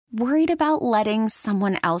Worried about letting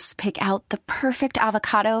someone else pick out the perfect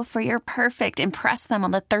avocado for your perfect impress them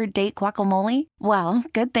on the third date guacamole? Well,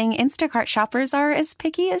 good thing Instacart shoppers are as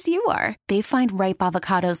picky as you are. They find ripe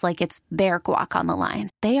avocados like it's their guac on the line.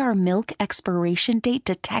 They are milk expiration date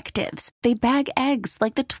detectives. They bag eggs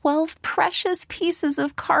like the 12 precious pieces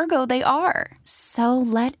of cargo they are. So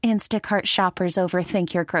let Instacart shoppers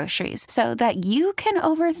overthink your groceries so that you can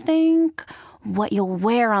overthink what you'll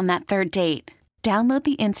wear on that third date. Download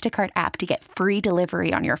the Instacart app to get free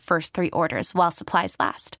delivery on your first 3 orders while supplies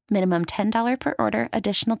last. Minimum $10 per order.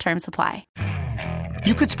 Additional terms apply.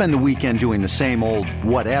 You could spend the weekend doing the same old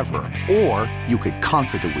whatever, or you could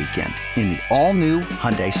conquer the weekend in the all-new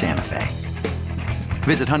Hyundai Santa Fe.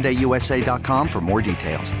 Visit HyundaiUSA.com for more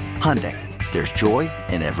details. Hyundai, there's joy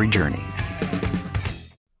in every journey.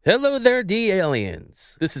 Hello there,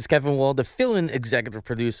 D-Aliens. This is Kevin Wall, the fill-in executive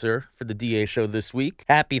producer for the DA Show this week.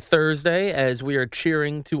 Happy Thursday, as we are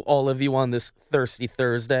cheering to all of you on this Thirsty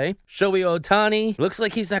Thursday. Shohei Ohtani looks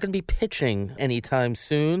like he's not going to be pitching anytime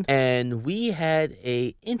soon, and we had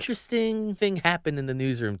a interesting thing happen in the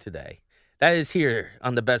newsroom today. That is here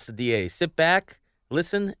on the Best of DA. Sit back,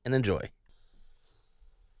 listen, and enjoy.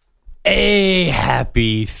 A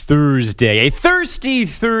happy Thursday, a thirsty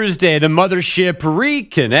Thursday. The mothership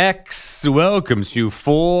reconnects. Welcome to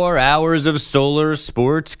 4 hours of Solar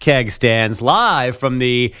Sports Keg Stands live from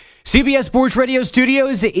the CBS Sports Radio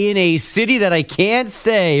studios in a city that I can't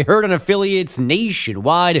say, heard on affiliates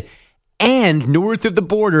nationwide and north of the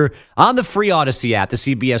border on the free Odyssey app, the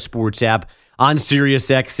CBS Sports app, on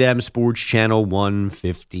SiriusXM Sports Channel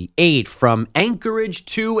 158. From Anchorage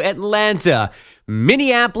to Atlanta,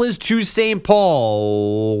 Minneapolis to St.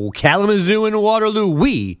 Paul, Kalamazoo and Waterloo,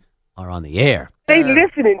 we are on the air. They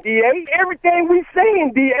listening, DA. Everything we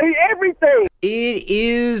saying, DA. Everything. It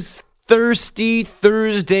is Thirsty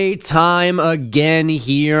Thursday time again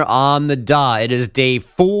here on the dot. It is day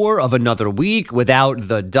 4 of another week without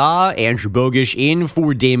the dot. Andrew Bogish in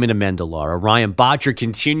for Damon Amendola. Ryan Botcher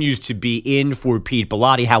continues to be in for Pete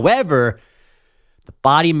Bellotti. However, the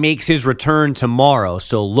body makes his return tomorrow,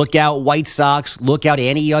 so look out White Sox, look out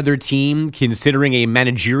any other team considering a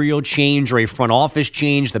managerial change or a front office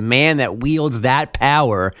change. The man that wields that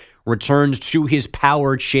power returns to his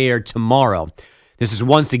power chair tomorrow. This is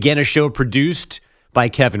once again a show produced by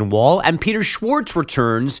Kevin Wall, and Peter Schwartz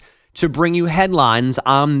returns to bring you headlines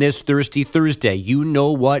on this Thirsty Thursday. You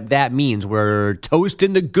know what that means. We're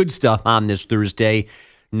toasting the good stuff on this Thursday.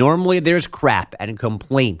 Normally there's crap and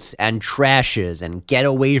complaints and trashes and get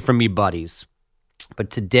away from me buddies.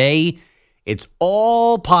 But today it's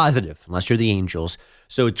all positive, unless you're the Angels.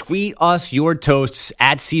 So tweet us your toasts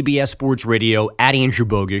at CBS Sports Radio, at Andrew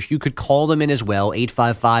Bogish. You could call them in as well,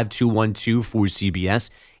 855-212-4CBS,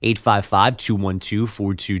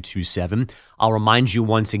 855-212-4227. I'll remind you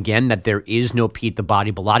once again that there is no Pete the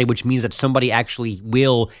Body Bellotti, which means that somebody actually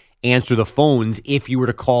will answer the phones if you were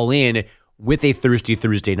to call in with a Thirsty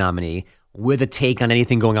Thursday nominee, with a take on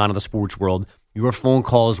anything going on in the sports world. Your phone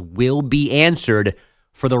calls will be answered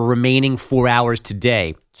for the remaining 4 hours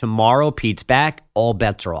today. Tomorrow, Pete's back. All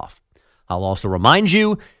bets are off. I'll also remind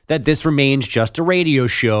you that this remains just a radio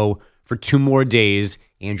show for 2 more days.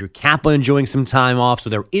 Andrew Kappa enjoying some time off, so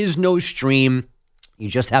there is no stream. You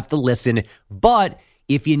just have to listen. But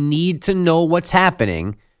if you need to know what's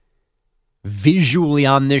happening visually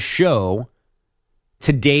on this show,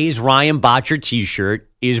 today's Ryan Botcher t-shirt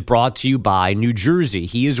is brought to you by New Jersey.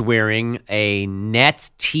 He is wearing a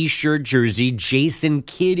Nets t-shirt jersey, Jason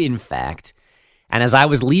Kidd, in fact. And as I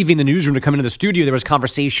was leaving the newsroom to come into the studio, there was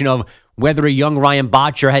conversation of whether a young Ryan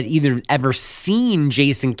Botcher had either ever seen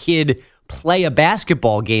Jason Kidd play a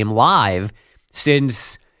basketball game live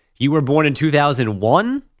since you were born in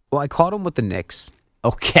 2001. Well, I caught him with the Knicks.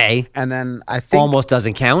 Okay. And then I think... Almost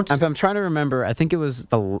doesn't count. I'm trying to remember. I think it was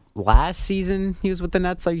the last season he was with the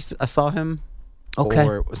Nets. I saw him. Okay.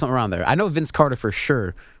 Or something around there. I know Vince Carter for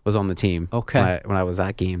sure was on the team. Okay. When I was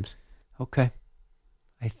at games. Okay.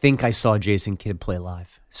 I think I saw Jason Kidd play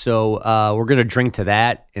live. So we're going to drink to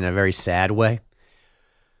that in a very sad way.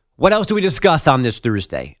 What else do we discuss on this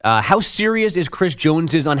Thursday? How serious is Chris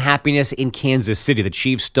Jones's unhappiness in Kansas City? The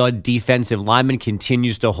Chiefs' stud defensive lineman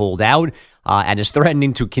continues to hold out and is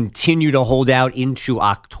threatening to continue to hold out into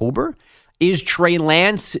October. Is Trey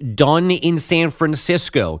Lance done in San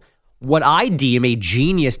Francisco? What I deem a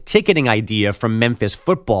genius ticketing idea from Memphis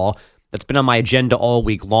football that's been on my agenda all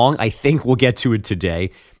week long. I think we'll get to it today.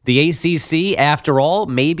 The ACC, after all,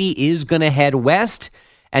 maybe is going to head west.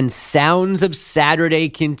 And Sounds of Saturday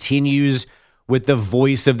continues with the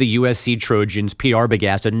voice of the USC Trojans, Pete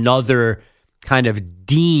Arbogast, another kind of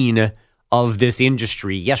dean of this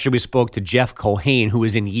industry. Yesterday we spoke to Jeff Culhane, who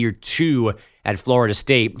is in year 2 at Florida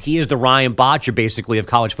State. He is the Ryan Botcher, basically, of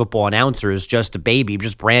college football announcers, just a baby,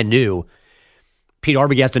 just brand new. Pete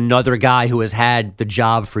Arbogast, another guy who has had the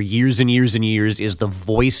job for years and years and years, is the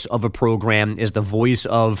voice of a program, is the voice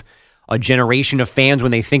of a generation of fans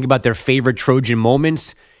when they think about their favorite Trojan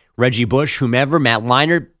moments. Reggie Bush, whomever, Matt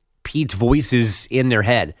Leinart, Pete's voice is in their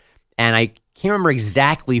head. And I can't remember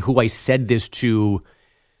exactly who I said this to.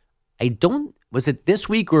 Was it this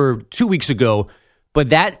week or 2 weeks ago? But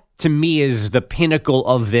that, to me, is the pinnacle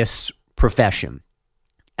of this profession.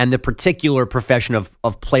 And the particular profession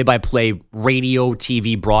of play-by-play radio,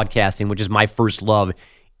 TV broadcasting, which is my first love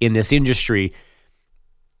in this industry.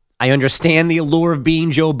 I understand the allure of being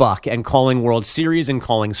Joe Buck and calling World Series and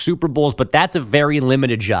calling Super Bowls, but that's a very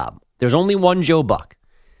limited job. There's only one Joe Buck.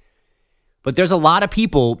 But there's a lot of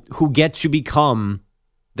people who get to become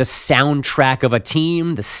the soundtrack of a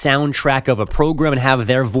team, the soundtrack of a program, and have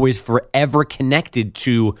their voice forever connected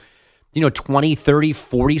to 20, 30,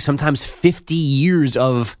 40, sometimes 50 years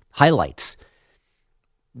of highlights.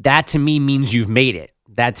 That to me means you've made it.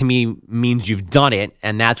 That to me means you've done it.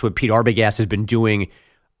 And that's what Pete Arbogast has been doing,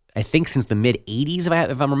 I think, since the mid-'80s,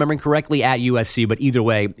 if I'm remembering correctly, at USC. But either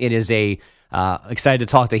way, it is excited to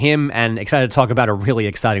talk to him and excited to talk about a really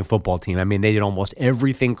exciting football team. I mean, they did almost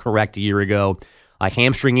everything correct a year ago. A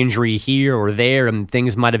hamstring injury here or there, and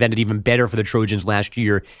things might have ended even better for the Trojans last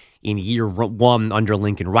year in year 1 under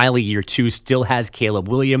Lincoln Riley. Year 2 still has Caleb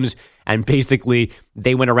Williams, and basically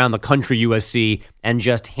they went around the country, USC, and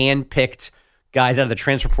just handpicked guys out of the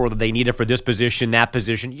transfer portal that they needed for this position, that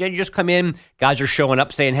position. You just come in, guys are showing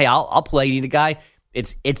up saying, hey, I'll play. You need a guy.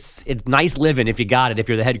 It's nice living if you got it, if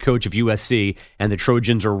you're the head coach of USC, and the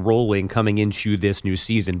Trojans are rolling coming into this new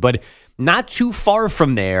season. But not too far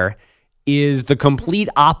from there is the complete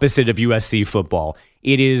opposite of USC football.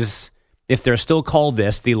 It is, if they're still called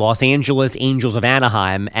this, the Los Angeles Angels of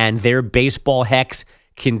Anaheim, and their baseball hex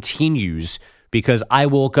continues because I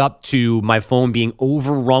woke up to my phone being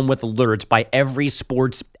overrun with alerts by every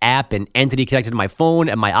sports app and entity connected to my phone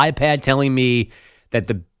and my iPad telling me that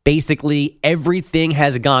basically everything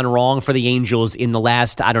has gone wrong for the Angels in the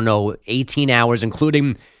last, 18 hours,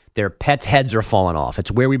 including their pets' heads are falling off.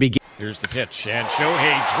 It's where we begin. Here's the pitch, and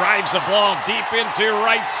Shohei drives the ball deep into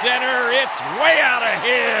right center. It's way out of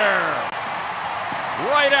here.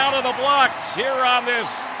 Right out of the blocks here on this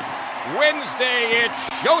Wednesday. It's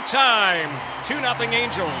showtime. 2-0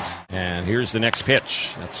 Angels. And here's the next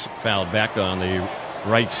pitch. That's fouled back on the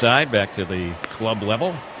right side, back to the club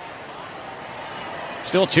level.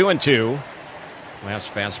 Still 2-2.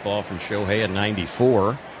 Last fastball from Shohei at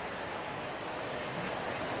 94.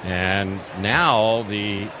 And now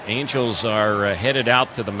the Angels are headed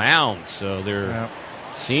out to the mound, so there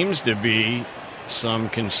seems to be some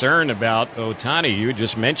concern about Ohtani. You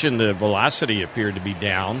just mentioned the velocity appeared to be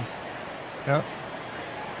down. Yep.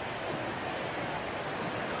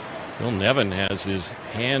 Phil Nevin has his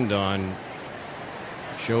hand on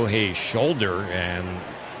Shohei's shoulder, and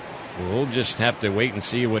we'll just have to wait and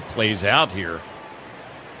see what plays out here.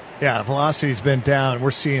 Yeah, velocity's been down.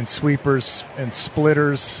 We're seeing sweepers and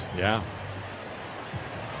splitters. Yeah.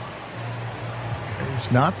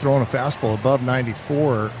 He's not throwing a fastball above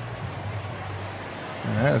 94.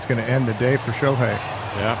 And that is going to end the day for Shohei.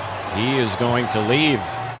 Yeah, he is going to leave.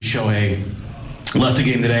 Shohei left the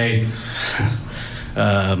game today.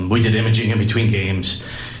 We did imaging in between games.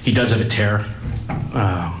 He does have a tear,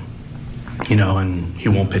 and he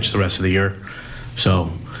won't pitch the rest of the year.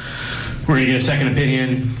 So we're going to get a second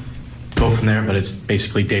opinion, go from there, but it's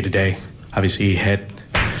basically day to day. Obviously, he hit.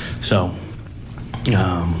 So,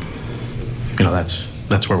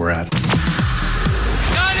 that's where we're at.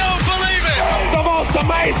 I don't believe it! The most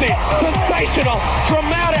amazing, sensational,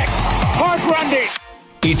 dramatic, heart-rending.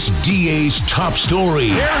 It's DA's top story.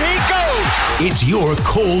 Here he goes! It's your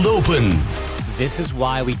cold open. This is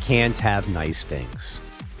why we can't have nice things.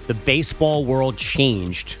 The baseball world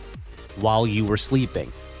changed while you were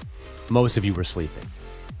sleeping. Most of you were sleeping.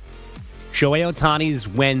 Shohei Ohtani's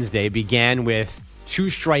Wednesday began with 2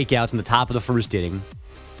 strikeouts in the top of the first inning.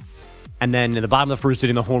 And then in the bottom of the first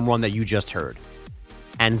inning, the home run that you just heard.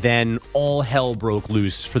 And then all hell broke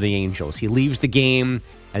loose for the Angels. He leaves the game.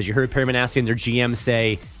 As you heard Perry Manassi and their GM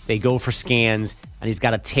say, they go for scans, and he's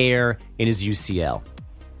got a tear in his UCL.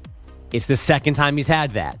 It's the second time he's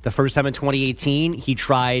had that. The first time in 2018, he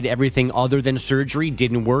tried everything other than surgery,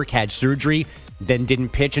 didn't work, had surgery, then didn't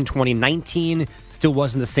pitch in 2019, still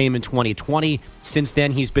wasn't the same in 2020. Since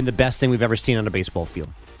then, he's been the best thing we've ever seen on a baseball field.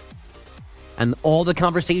 And all the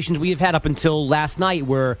conversations we have had up until last night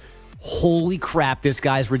were, holy crap, this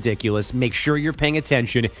guy's ridiculous. Make sure you're paying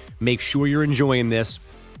attention. Make sure you're enjoying this.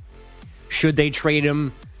 Should they trade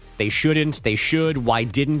him? They shouldn't. They should. Why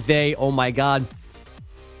didn't they? Oh, my God.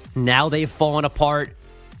 Now they've fallen apart.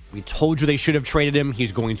 We told you they should have traded him.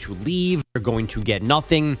 He's going to leave. They're going to get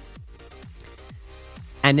nothing.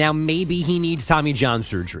 And now maybe he needs Tommy John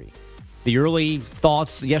surgery. The early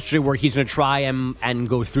thoughts yesterday were he's going to try and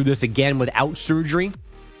go through this again without surgery.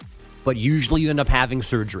 But usually you end up having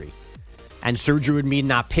surgery. And surgery would mean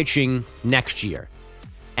not pitching next year.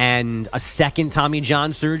 And a second Tommy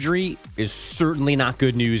John surgery is certainly not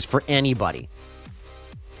good news for anybody.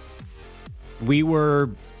 We were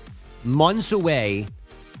months away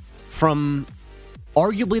from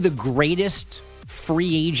arguably the greatest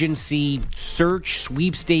free agency search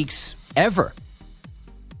sweepstakes ever.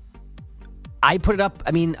 I put it up,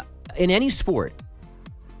 in any sport,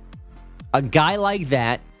 a guy like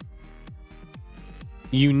that,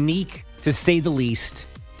 unique to say the least,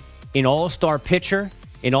 an all-star pitcher,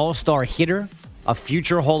 an all-star hitter, a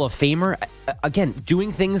future Hall of Famer, again,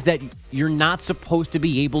 doing things that you're not supposed to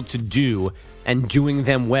be able to do and doing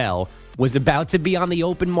them well, was about to be on the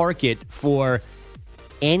open market for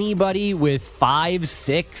anybody with $500,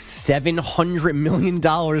 $600, $700 million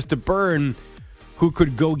to burn who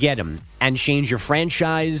could go get him and change your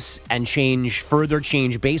franchise and further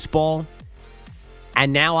change baseball.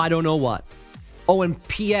 And now I don't know what. Oh, and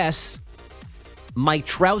P.S., Mike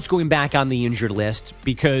Trout's going back on the injured list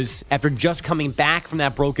because after just coming back from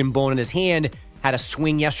that broken bone in his hand, had a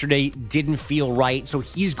swing yesterday, didn't feel right, so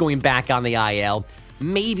he's going back on the IL.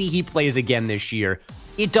 Maybe he plays again this year.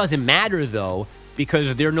 It doesn't matter, though,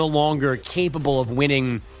 because they're no longer capable of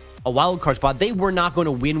winning a wild card spot. They were not going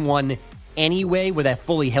to win one anyway with a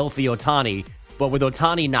fully healthy Ohtani, but with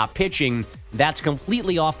Ohtani not pitching, that's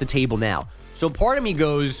completely off the table now. So part of me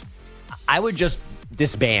goes, I would just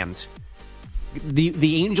disband.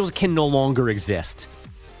 The Angels can no longer exist.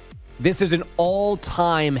 This is an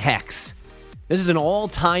all-time hex. This is an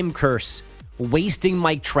all-time curse. Wasting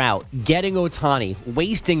Mike Trout, getting Ohtani,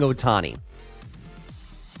 wasting Ohtani.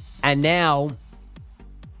 And now,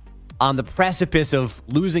 on the precipice of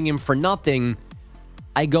losing him for nothing,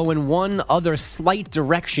 I go in one other slight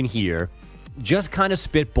direction here, just kind of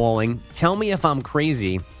spitballing. Tell me if I'm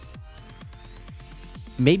crazy.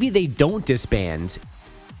 Maybe they don't disband,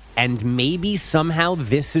 and maybe somehow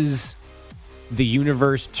this is the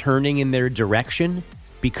universe turning in their direction,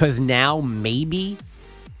 because now maybe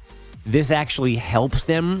this actually helps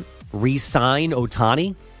them re-sign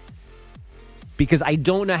Ohtani. Because I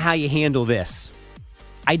don't know how you handle this.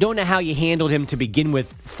 I don't know how you handled him to begin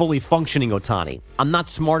with, fully functioning Ohtani. I'm not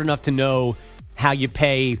smart enough to know how you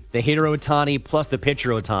pay the hitter Ohtani plus the pitcher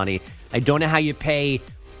Ohtani. I don't know how you pay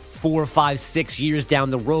 4, 5, 6 years down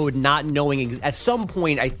the road, not knowing at some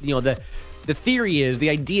point. The theory is, the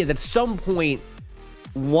idea is, at some point,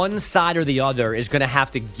 one side or the other is going to have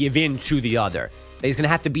to give in to the other. He's going to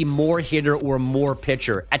have to be more hitter or more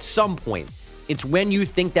pitcher at some point. It's when you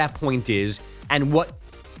think that point is and what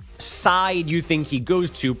side you think he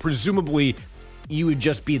goes to. Presumably, you would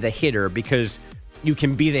just be the hitter because you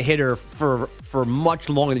can be the hitter for much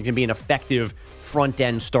longer than you can be an effective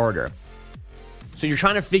front-end starter. So you're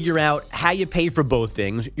trying to figure out how you pay for both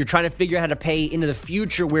things. You're trying to figure out how to pay into the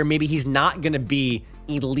future where maybe he's not going to be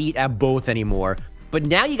elite at both anymore. But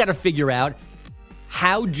now you got to figure out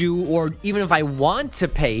or even if I want to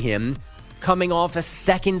pay him coming off a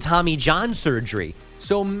second Tommy John surgery.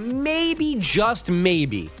 So maybe, just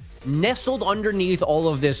maybe, nestled underneath all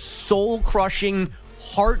of this soul-crushing,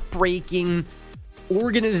 heartbreaking,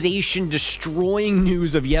 organization-destroying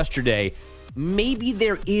news of yesterday, maybe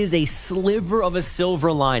there is a sliver of a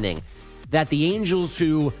silver lining that the Angels,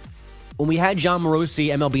 who, when we had John Morosi,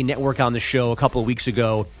 MLB Network, on the show a couple of weeks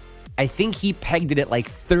ago, I think he pegged it at like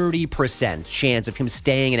 30% chance of him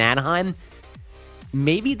staying in Anaheim.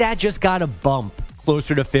 Maybe that just got a bump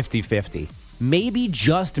closer to 50-50. Maybe,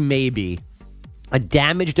 just maybe, a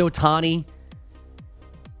damaged Ohtani,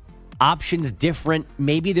 options different.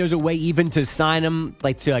 Maybe there's a way even to sign him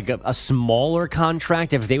to a smaller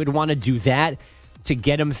contract if they would want to do that to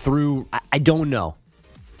get him through. I don't know.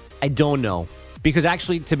 Because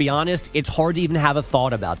actually, to be honest, it's hard to even have a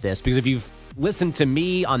thought about this. Because if you've listened to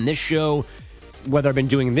me on this show, whether I've been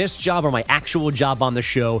doing this job or my actual job on the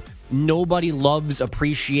show, nobody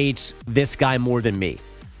appreciates this guy more than me.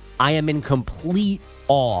 I am in complete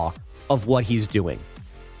awe of what he's doing.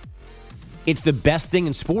 It's the best thing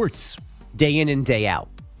in sports, day in and day out.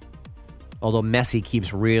 Although Messi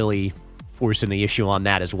keeps really forcing the issue on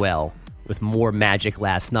that as well, with more magic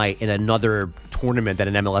last night in another tournament that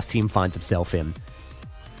an MLS team finds itself in.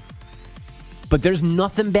 But there's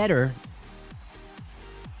nothing better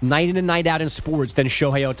night in and night out in sports than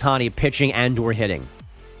Shohei Ohtani pitching and or hitting.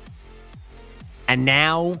 And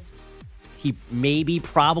now he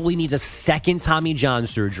probably needs a second Tommy John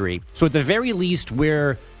surgery. So at the very least,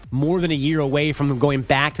 we're more than a year away from going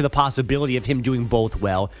back to the possibility of him doing both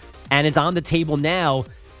well. And it's on the table now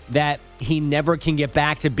that he never can get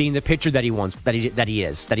back to being the pitcher that he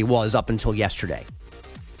was up until yesterday.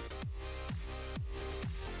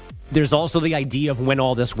 There's also the idea of when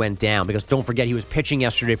all this went down, because don't forget, he was pitching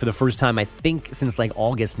yesterday for the first time, I think, since like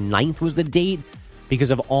August 9th was the date, because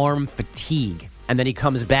of arm fatigue. And then he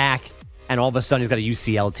comes back, and all of a sudden he's got a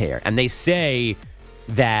UCL tear. And they say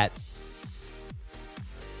that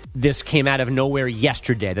this came out of nowhere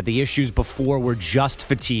yesterday, that the issues before were just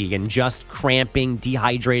fatigue and just cramping,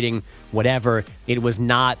 dehydrating, whatever. It was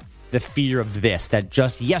not the fear of this, that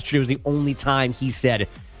just yesterday was the only time he said,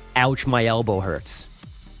 ouch, my elbow hurts.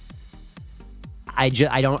 I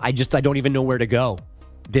don't even know where to go.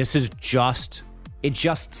 This is it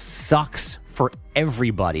just sucks for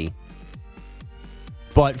everybody.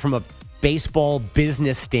 But from a baseball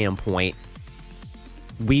business standpoint,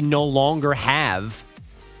 we no longer have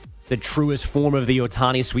the truest form of the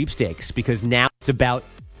Ohtani sweepstakes, because now it's about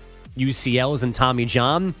UCLs and Tommy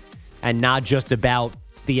John and not just about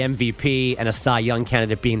the MVP and a Cy Young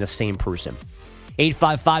candidate being the same person.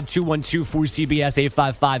 855-212-4CBS,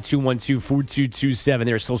 855-212-4227.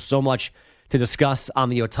 There's still so much to discuss on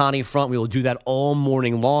the Ohtani front. We will do that all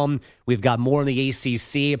morning long. We've got more in the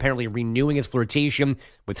ACC, apparently renewing its flirtation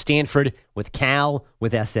with Stanford, with Cal,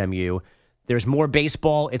 with SMU. There's more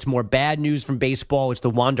baseball. It's more bad news from baseball. It's the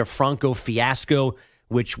Wander Franco fiasco,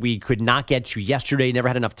 which we could not get to yesterday. Never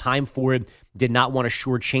had enough time for it. Did not want to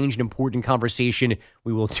shortchange an important conversation.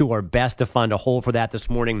 We will do our best to find a hole for that this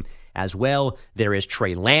morning as well. There is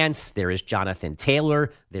Trey Lance. There is Jonathan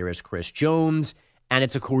Taylor. There is Chris Jones. And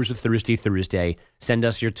it's, of course, a Thirsty Thursday. Send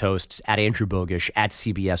us your toasts at Andrew Bogish at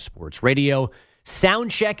CBS Sports Radio.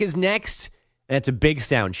 Sound check is next, and it's a big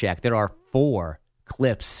sound check. There are 4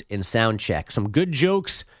 clips in sound check. Some good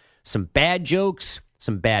jokes, some bad jokes,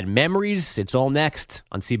 some bad memories. It's all next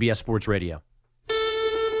on CBS Sports Radio.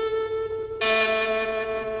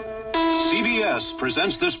 CBS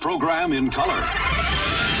presents this program in color.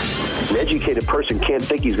 An educated person can't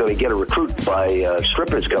think he's going to get a recruit by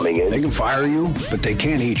strippers coming in. They can fire you, but they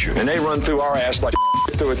can't eat you. And they run through our ass like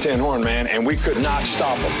through a tin horn, man, and we could not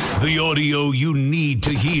stop them. The audio you need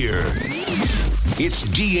to hear. It's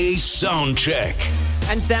DA's Sound Check.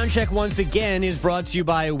 And Soundcheck once again is brought to you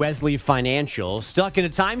by Wesley Financial. Stuck in a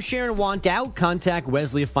timeshare and want out? Contact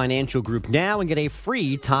Wesley Financial Group now and get a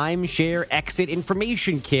free timeshare exit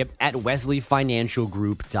information kit at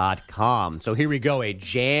wesleyfinancialgroup.com. So here we go, a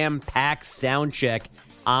jam-packed Soundcheck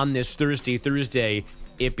on this Thirsty Thursday.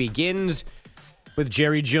 It begins with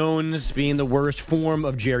Jerry Jones being the worst form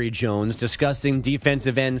of Jerry Jones, discussing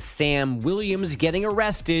defensive end Sam Williams getting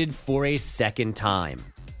arrested for a second time.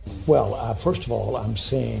 Well, first of all, I'm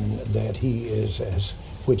saying that he is,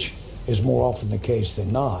 which is more often the case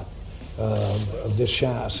than not. This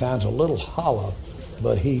sounds a little hollow,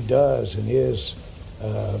 but he does and is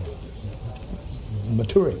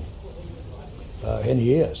maturing, and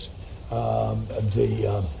he is. What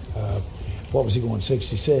was he going,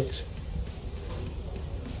 66?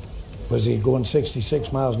 Was he going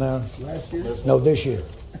 66 miles an hour? Last year? No, this year.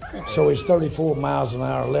 So he's 34 miles an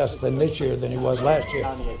hour less than this year than he was last year.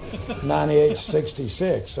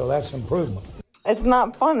 98-66, so that's improvement. It's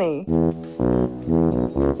not funny.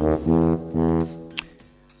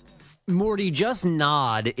 Morty, just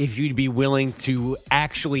nod if you'd be willing to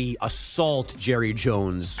actually assault Jerry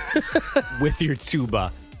Jones with your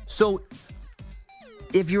tuba. So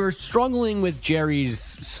if you're struggling with Jerry's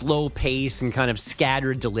slow pace and kind of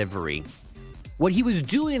scattered delivery, what he was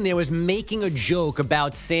doing there was making a joke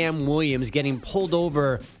about Sam Williams getting pulled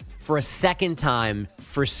over for a second time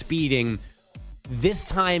for speeding. This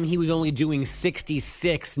time he was only doing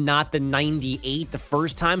 66, not the 98 the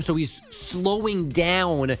first time. So he's slowing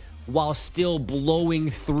down while still blowing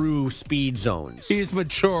through speed zones. He's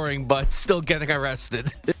maturing, but still getting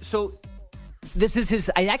arrested. So this is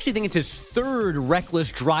I actually think it's his third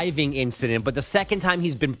reckless driving incident, but the second time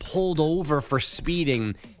he's been pulled over for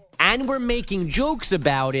speeding. And we're making jokes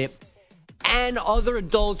about it, and other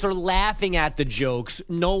adults are laughing at the jokes.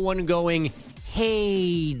 No one going,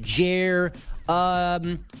 hey, Jer,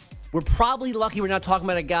 we're probably lucky we're not talking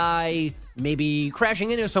about a guy maybe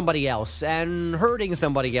crashing into somebody else and hurting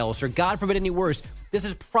somebody else, or God forbid any worse. This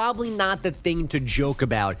is probably not the thing to joke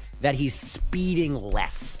about, that he's speeding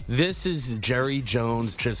less. This is Jerry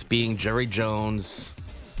Jones just being Jerry Jones.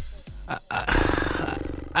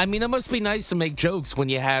 I mean, it must be nice to make jokes when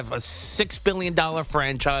you have a $6 billion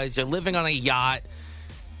franchise, you're living on a yacht,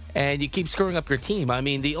 and you keep screwing up your team. I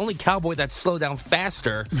mean, the only Cowboy that slowed down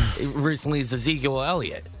faster recently is Ezekiel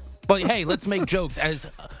Elliott. But, hey, let's make jokes. As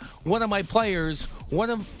one of my players, one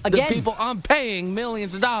of the people I'm paying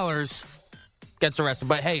millions of dollars gets arrested.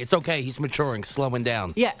 But, hey, it's okay. He's maturing, slowing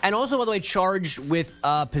down. Yeah, and also, by the way, charged with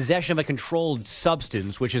possession of a controlled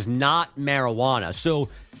substance, which is not marijuana. So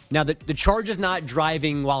now the charge is not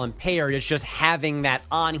driving while impaired. It's just having that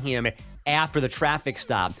on him after the traffic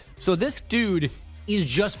stop. So this dude is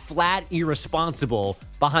just flat irresponsible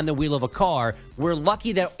behind the wheel of a car. We're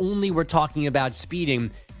lucky that only we're talking about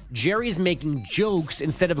speeding. Jerry's making jokes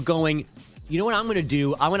instead of going, you know what I'm going to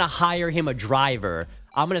do? I'm going to hire him a driver.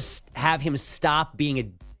 I'm going to have him stop being a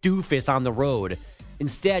doofus on the road.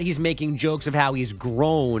 Instead, he's making jokes of how he's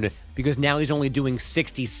grown because now he's only doing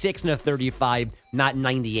 66 and a 35, not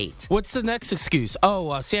 98. What's the next excuse?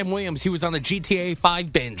 Sam Williams, he was on a GTA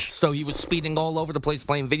 5 binge, so he was speeding all over the place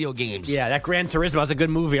playing video games. Yeah, that Gran Turismo was a good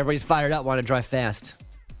movie. Everybody's fired up, want to drive fast.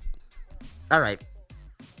 All right.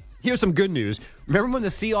 Here's some good news. Remember when the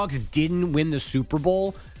Seahawks didn't win the Super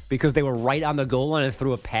Bowl because they were right on the goal line and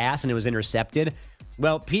threw a pass and it was intercepted?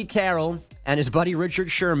 Well, Pete Carroll and his buddy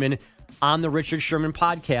Richard Sherman on the Richard Sherman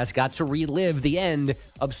podcast got to relive the end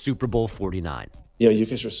of Super Bowl 49. You know, you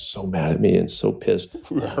guys are so mad at me and so pissed.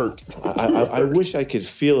 We're hurt. I wish I could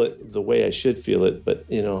feel it the way I should feel it, but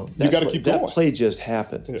you know, you got to keep going. That play just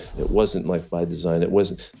happened. Yeah. It wasn't like by design. It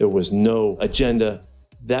wasn't. There was no agenda.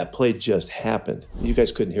 That play just happened. You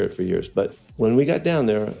guys couldn't hear it for years, but when we got down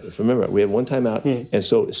there, if you remember, we had one timeout, and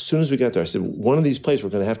so as soon as we got there, I said, one of these plays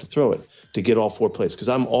we're going to have to throw it to get all 4 plays, because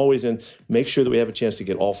I'm always in, make sure that we have a chance to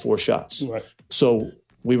get all 4 shots. Right. So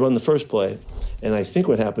we run the first play, and I think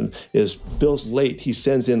what happened is Bill's late. He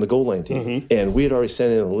sends in the goal line team, and we had already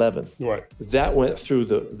sent in 11. Right. That went through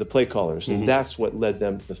the play callers, and that's what led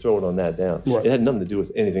them to throw it on that down. Right. It had nothing to do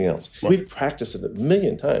with anything else. Right. We've practiced it a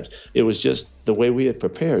million times. It was just the way we had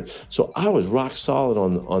prepared. So I was rock solid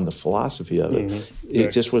on the philosophy of it.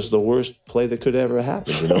 It just was the worst play that could ever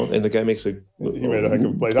happen, you know. And the guy makes a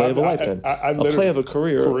play of a lifetime, a play of a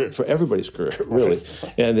career for everybody's career, really.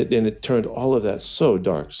 And it turned all of that so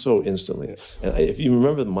dark, so instantly. And if you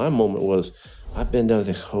remember, my moment was, I bend down and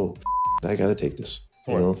think, oh, I got to take this.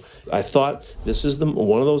 You know, I thought this is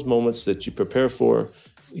one of those moments that you prepare for.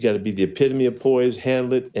 You got to be the epitome of poise,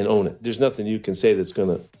 handle it, and own it. There's nothing you can say that's going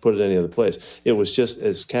to put it any other place. It was just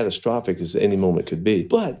as catastrophic as any moment could be.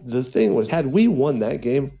 But the thing was, had we won that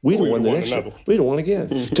game, we'd have won the next one. We'd have won again,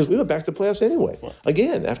 because we went back to the playoffs anyway.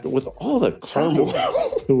 Again, after with all the turmoil.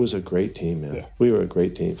 It was a great team, man. Yeah. We were a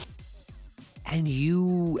great team. And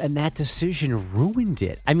that decision ruined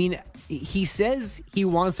it. I mean, he says he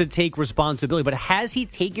wants to take responsibility, but has he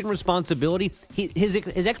taken responsibility? His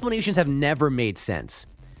explanations have never made sense.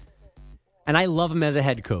 And I love him as a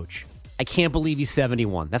head coach. I can't believe he's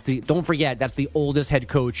 71. Don't forget, that's the oldest head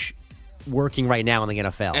coach working right now in the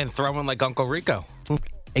NFL. And throwing like Uncle Rico.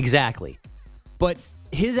 Exactly. But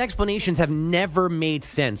his explanations have never made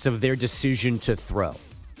sense of their decision to throw.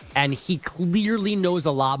 And he clearly knows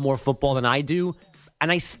a lot more football than I do.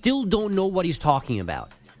 And I still don't know what he's talking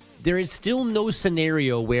about. There is still no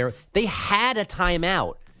scenario where they had a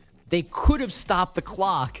timeout. They could have stopped the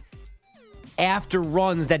clock after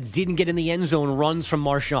runs that didn't get in the end zone, runs from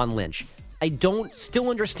Marshawn Lynch. I don't still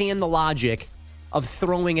understand the logic of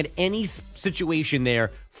throwing at any situation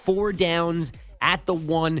there, 4 downs at the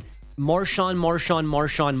 1,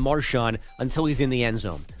 Marshawn, until he's in the end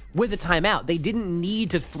zone. With a timeout, they didn't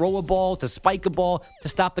need to throw a ball, to spike a ball, to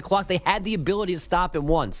stop the clock. They had the ability to stop it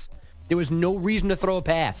once. There was no reason to throw a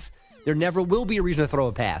pass. There never will be a reason to throw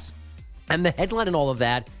a pass. And the headline in all of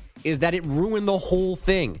that is that it ruined the whole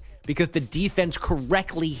thing because the defense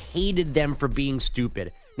correctly hated them for being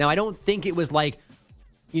stupid. Now, I don't think it was like,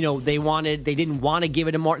 you know, they didn't want to give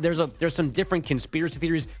it a mark. There's some different conspiracy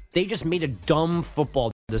theories. They just made a dumb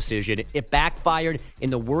football decision. It backfired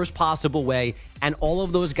in the worst possible way, and all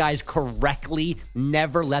of those guys correctly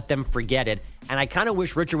never let them forget it. And I kind of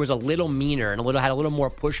wish Richard was a little meaner and had a little more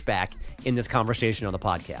pushback in this conversation on the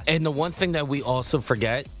podcast. And the one thing that we also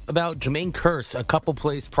forget about, Jermaine Kearse, a couple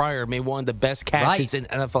plays prior, made one of the best catches in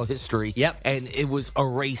NFL history. Yep. And it was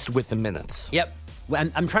erased within minutes. Yep.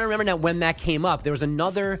 I'm trying to remember now when that came up. There was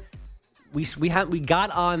another. We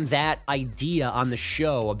got on that idea on the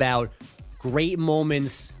show about great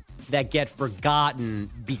moments that get forgotten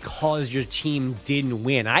because your team didn't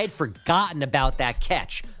win. I had forgotten about that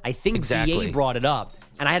catch. I think DA brought it up,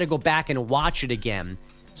 and I had to go back and watch it again.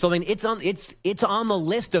 So I mean, it's on the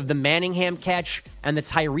list of the Manningham catch and the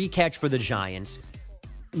Tyree catch for the Giants.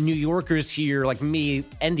 New Yorkers here, like me,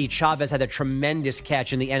 Endy Chavez had a tremendous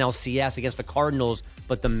catch in the NLCS against the Cardinals,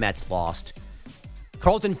 but the Mets lost.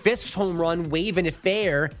 Carlton Fisk's home run, waving it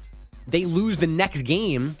fair, they lose the next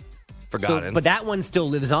game. Forgotten. But that one still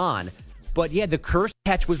lives on. But yeah, the Kershaw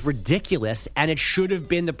catch was ridiculous, and it should have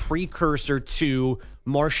been the precursor to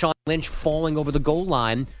Marshawn Lynch falling over the goal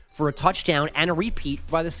line for a touchdown and a repeat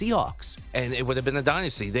by the Seahawks. And it would have been a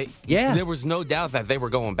dynasty. There was no doubt that they were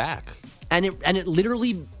going back. And it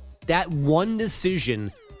literally, that one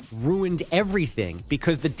decision ruined everything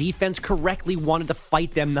because the defense correctly wanted to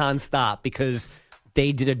fight them nonstop because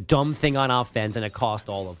they did a dumb thing on offense and it cost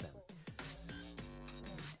all of them.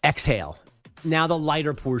 Exhale. Now the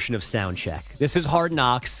lighter portion of Soundcheck. This is Hard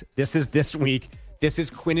Knocks. This is this week. This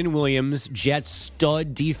is Quinnen Williams, Jets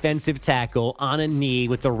stud defensive tackle, on a knee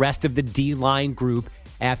with the rest of the D-line group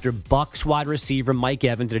after Bucs wide receiver Mike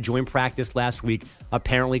Evans at a joint practice last week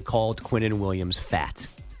apparently called Quinnen Williams fat.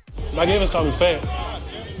 Mike Evans called me fat.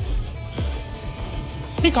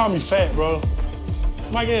 He called me fat, bro.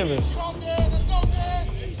 Mike Evans.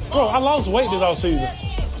 Bro, I lost weight this offseason.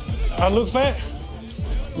 I look fat.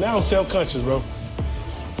 Now I'm self-conscious, bro.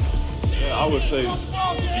 Yeah, I would say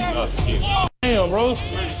you're not skinny. Damn, bro.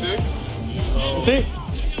 Pretty thick. You think?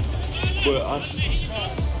 But I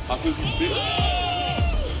think you fit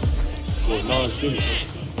for non-skinny.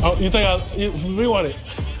 Oh, you think rewind it.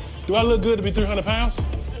 Do I look good to be 300 pounds?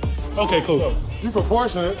 Okay, cool. You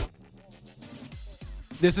proportionate.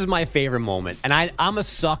 This is my favorite moment. And I'm a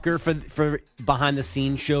sucker for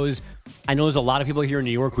behind-the-scenes shows. I know there's a lot of people here in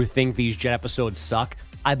New York who think these Jet episodes suck.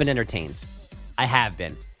 I've been entertained. I have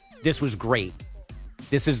been. This was great.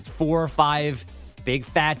 This is 4 or 5 big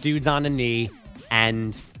fat dudes on a knee,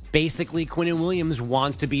 and basically Quinnen Williams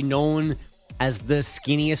wants to be known as the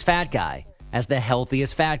skinniest fat guy, as the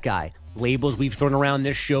healthiest fat guy. Labels we've thrown around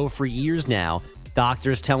this show for years now.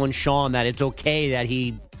 Doctors telling Sean that it's okay that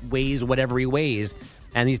he weighs whatever he weighs,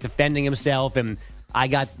 and he's defending himself, and I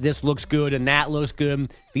got this looks good and that looks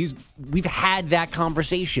good. We've had that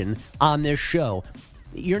conversation on this show.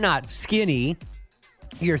 You're not skinny.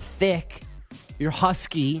 You're thick. You're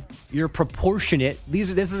husky. You're proportionate. This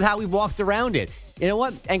is how we've walked around it. You know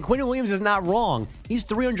what? And Quinnen Williams is not wrong. He's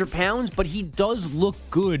 300 pounds, but he does look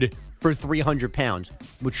good for 300 pounds.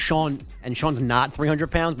 Which Sean's not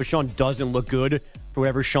 300 pounds, but Sean doesn't look good for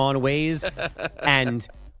whatever Sean weighs. And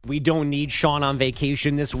we don't need Sean on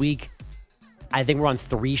vacation this week. I think we're on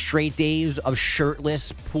 3 straight days of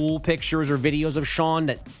shirtless pool pictures or videos of Sean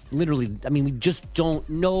that literally, I mean, we just don't,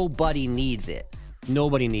 nobody needs it.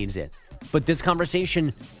 Nobody needs it. But this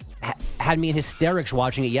conversation had me in hysterics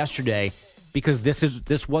watching it yesterday because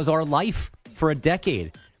this was our life for a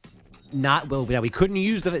decade. We couldn't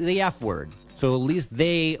use the F word. So at least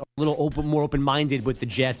they are a little more open-minded with the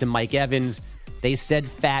Jets and Mike Evans. They said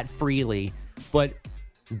fat freely, but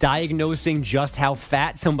diagnosing just how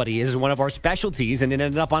fat somebody is one of our specialties, and it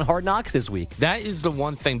ended up on Hard Knocks this week. That is the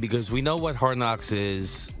one thing, because we know what Hard Knocks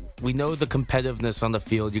is. We know the competitiveness on the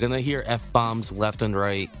field. You're going to hear F-bombs left and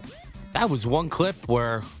right. That was one clip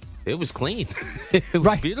where it was clean. It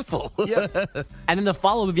was beautiful. Yeah. And then the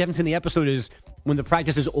follow-up, if you haven't seen the episode, is when the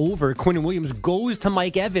practice is over, Quinnen Williams goes to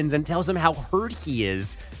Mike Evans and tells him how hurt he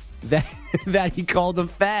is that he called him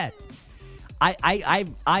fat.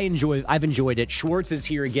 I've enjoyed it. Schwartz is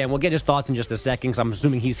here again. We'll get his thoughts in just a second because I'm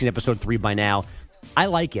assuming he's seen episode 3 by now. I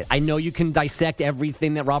like it. I know you can dissect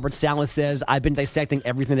everything that Robert Saleh says. I've been dissecting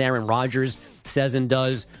everything that Aaron Rodgers says and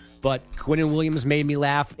does. But Quinnen Williams made me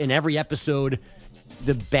laugh in every episode.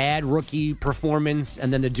 The bad rookie performance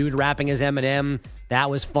and then the dude rapping his Eminem, that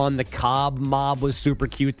was fun. The Cobb mob was super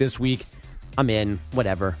cute this week. I'm in.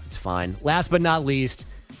 Whatever. It's fine. Last but not least,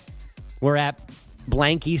 we're at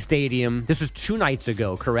Blanky Stadium. This was 2 nights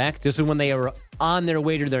ago, correct? This is when they were on their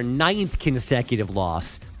way to their 9th consecutive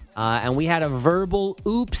loss. And we had a verbal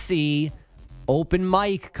oopsie open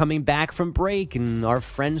mic coming back from break, and our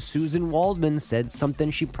friend Susan Waldman said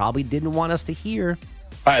something she probably didn't want us to hear.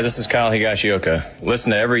 Hi, this is Kyle Higashioka.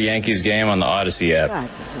 Listen to every Yankees game on the Odyssey app. God,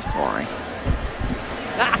 this is boring.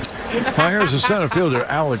 Now here's the center fielder,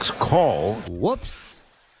 Alex Call. Whoops.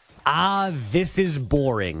 This is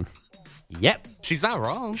boring. Yep. She's not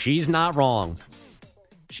wrong. She's not wrong.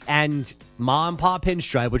 And Ma and Pa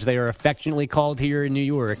Pinstripe, which they are affectionately called here in New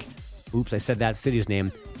York. Oops, I said that city's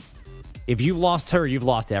name. If you've lost her, you've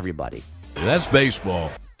lost everybody. That's baseball.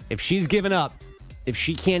 If she's given up, if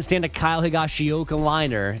she can't stand a Kyle Higashioka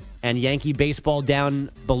liner and Yankee baseball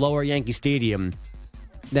down below our Yankee Stadium,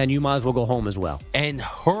 then you might as well go home as well. And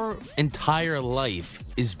her entire life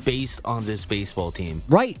is based on this baseball team.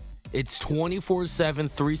 Right. It's 24/7,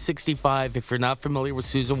 365. If you're not familiar with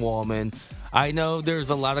Susan Waldman, I know there's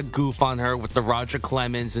a lot of goof on her with the Roger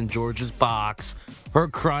Clemens and George's box. Her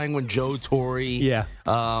crying when Joe Torre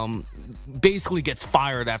basically gets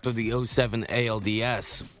fired after the 07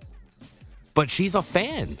 ALDS. But she's a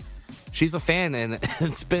fan. She's a fan, and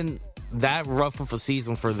it's been that rough of a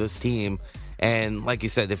season for this team. And like you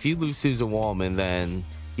said, if you lose Susan Wallman, then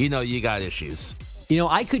you know you got issues. You know,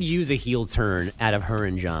 I could use a heel turn out of her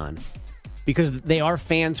and John because they are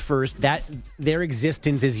fans first. That their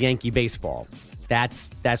existence is Yankee baseball. That's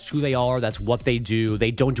who they are. That's what they do.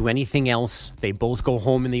 They don't do anything else. They both go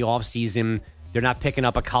home in the offseason. They're not picking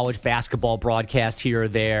up a college basketball broadcast here or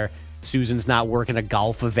there. Susan's not working a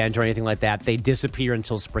golf event or anything like that. They disappear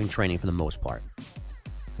until spring training for the most part.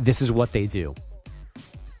 This is what they do.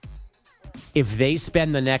 If they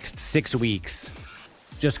spend the next 6 weeks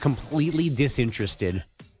just completely disinterested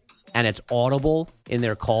and it's audible in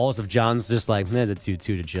their calls of John's just like, the 2-2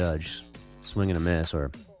 to Judge, swing and a miss, or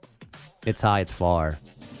it's high, it's far,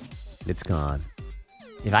 it's gone.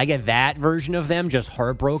 If I get that version of them, just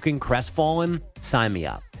heartbroken, crestfallen, sign me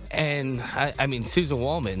up. And, I mean, Susan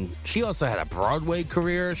Wallman, she also had a Broadway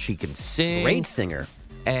career. She can sing. Great singer.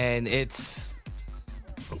 And it's,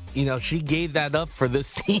 you know, she gave that up for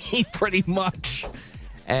this team pretty much.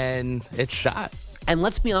 And it's shot. And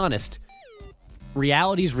let's be honest,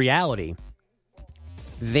 reality's reality.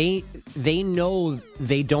 They know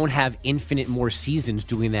they don't have infinite more seasons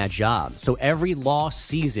doing that job. So every lost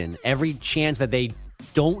season, every chance that they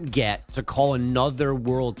don't get to call another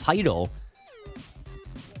world title,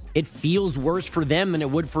 it feels worse for them than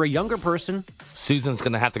it would for a younger person. Susan's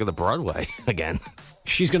going to have to go to Broadway again.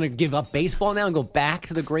 She's going to give up baseball now and go back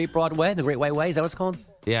to the Great Broadway, the Great White Way. Is that what it's called?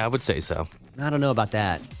 Yeah, I would say so. I don't know about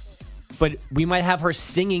that. But we might have her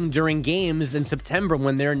singing during games in September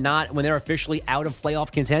when they're officially out of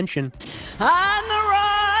playoff contention. On the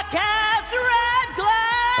Rockets' red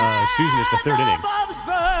glass. Susan is the third inning. Bombs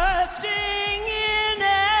bursting in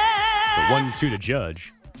air. The 1-2 to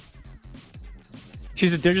Judge.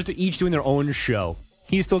 They're just each doing their own show.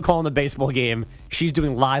 He's still calling the baseball game. She's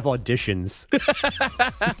doing live auditions.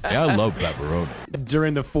 Yeah, I love pepperoni.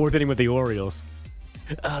 During the fourth inning with the Orioles.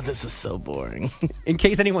 Oh, this is so boring. In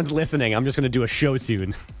case anyone's listening, I'm just going to do a show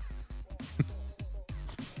tune.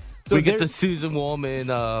 So we get the Susan Wallman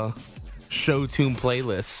show tune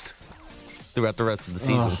playlist throughout the rest of the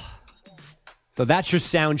season. So that's your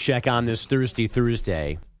sound check on this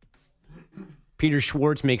Thursday. Peter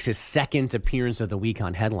Schwartz makes his second appearance of the week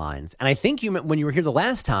on Headlines. And I think when you were here the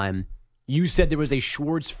last time, you said there was a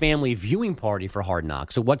Schwartz family viewing party for Hard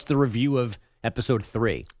Knocks. So what's the review of episode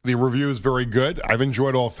 3? The review is very good. I've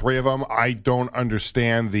enjoyed all 3 of them. I don't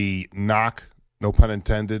understand the knock, no pun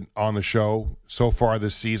intended, on the show so far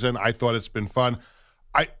this season. I thought it's been fun.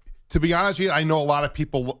 To be honest with you, I know a lot of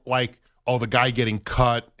people like, the guy getting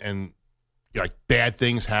cut and like bad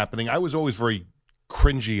things happening. I was always very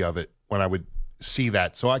cringy of it when I would see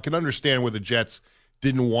that. So I can understand where the Jets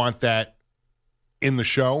didn't want that in the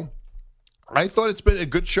show. I thought it's been a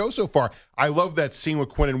good show so far. I love that scene with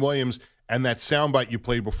Quinnen Williams, and that soundbite you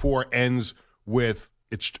played before ends with,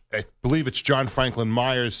 I believe it's John Franklin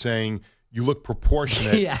Myers saying, "You look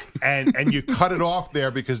proportionate." Yeah. and you cut it off there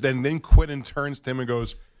because then Quinnen turns to him and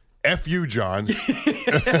goes, "F you, John."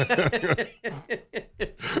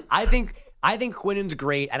 I think Quinnen's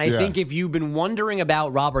great, and I think if you've been wondering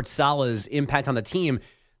about Robert Saleh's impact on the team,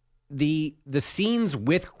 the scenes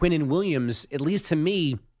with Quinnen Williams, at least to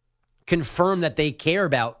me, confirm that they care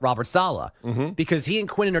about Robert Saleh because he and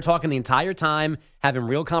Quinnen are talking the entire time, having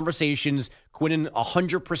real conversations. Quinnen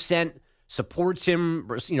 100% supports him,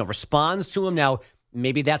 responds to him. Now,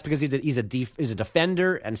 maybe that's because he's a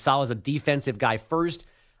defender and Saleh's a defensive guy first.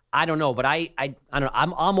 I don't know, but I don't know.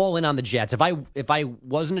 I'm all in on the Jets. If I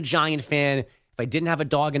wasn't a Giant fan, if I didn't have a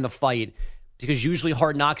dog in the fight, because usually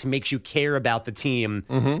Hard Knocks makes you care about the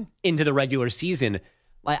team into the regular season.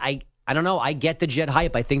 I don't know. I get the Jet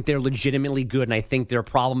hype. I think they're legitimately good, and I think their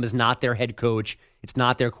problem is not their head coach. It's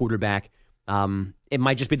not their quarterback. It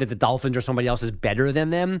might just be that the Dolphins or somebody else is better than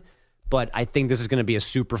them, but I think this is going to be a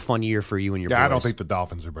super fun year for you and your boys. I don't think the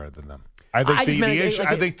Dolphins are better than them. I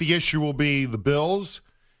think the issue will be the Bills.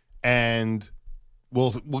 And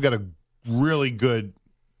we'll get a really good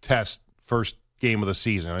test first game of the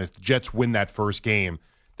season. If the Jets win that first game,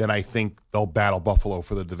 then I think they'll battle Buffalo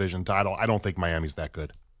for the division title. I don't think Miami's that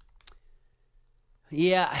good.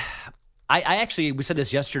 Yeah, I actually, we said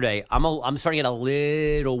this yesterday. I'm starting to get a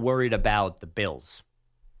little worried about the Bills.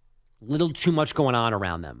 A little too much going on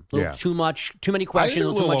around them. Too many questions. A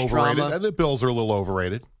little too much drama. And the Bills are a little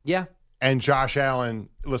overrated. Yeah. And Josh Allen,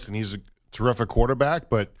 listen, he's a terrific quarterback,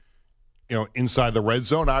 but inside the red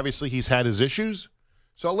zone, obviously he's had his issues.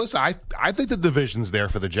 So listen, I think the division's there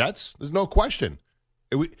for the Jets. There's no question.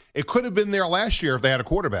 It could have been there last year if they had a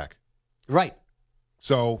quarterback. Right.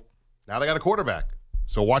 So now they got a quarterback.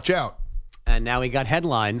 So watch out. And now we got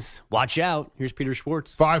headlines. Watch out. Here's Peter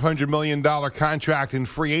Schwartz. $500 million contract in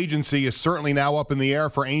free agency is certainly now up in the air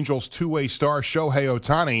for Angels two-way star Shohei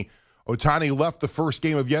Ohtani. Ohtani left the first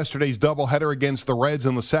game of yesterday's doubleheader against the Reds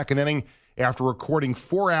in the second inning after recording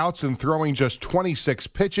 4 outs and throwing just 26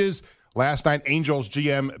 pitches. Last night, Angels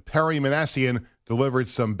GM Perry Manassian delivered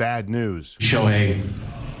some bad news. Shohei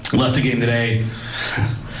left the game today.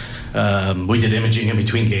 We did imaging in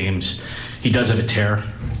between games. He does have a tear,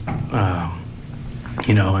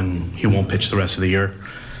 and he won't pitch the rest of the year.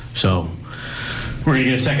 So we're going to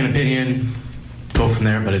get a second opinion, go from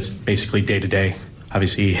there, but it's basically day-to-day.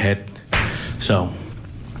 Obviously, he hit. So,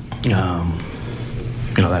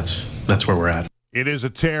 that's where we're at. It is a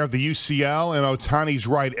tear of the UCL and Ohtani's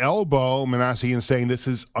right elbow. Manassian saying this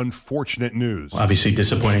is unfortunate news. Obviously,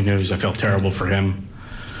 disappointing news. I felt terrible for him.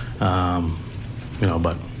 But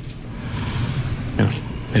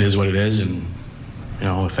it is what it is, and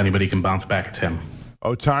if anybody can bounce back, it's him.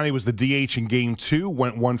 Ohtani was the DH in Game 2,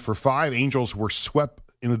 went 1 for 5. Angels were swept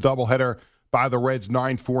in the doubleheader by the Reds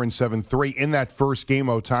 9-4 and 7-3. In that first game,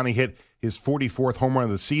 Ohtani hit his 44th home run of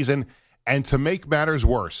the season. And to make matters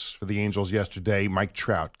worse for the Angels yesterday, Mike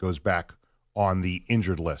Trout goes back on the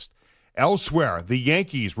injured list. Elsewhere, the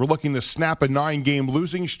Yankees were looking to snap a 9-game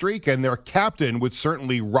losing streak, and their captain would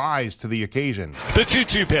certainly rise to the occasion. The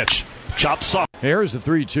 2-2 pitch. Chops off. Here's the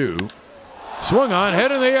 3-2. Swung on,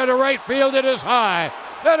 head in the air to right field. It is high.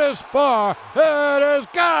 It is far. It is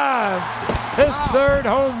gone. His third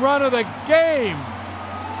home run of the game.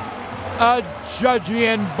 A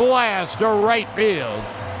Judgian blast to right field.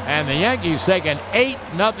 And the Yankees take an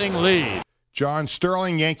 8-0 lead. John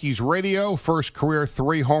Sterling, Yankees radio, first career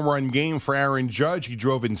 3-home run game for Aaron Judge. He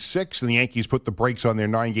drove in 6, and the Yankees put the brakes on their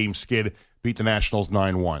 9-game skid, beat the Nationals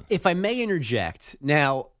 9-1. If I may interject,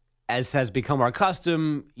 now, as has become our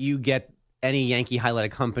custom, you get any Yankee highlight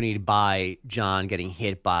accompanied by John getting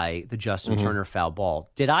hit by the Justin Turner foul ball.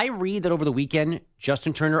 Did I read that over the weekend,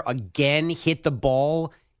 Justin Turner again hit the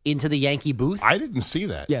ball into the Yankee booth? I didn't see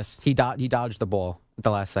that. Yes, he dodged the ball at the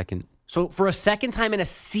last second. So for a second time in a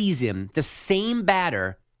season, the same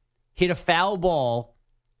batter hit a foul ball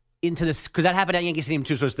into this, because that happened at Yankee Stadium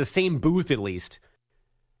too, so it's the same booth at least.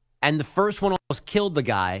 And the first one almost killed the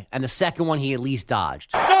guy, and the second one he at least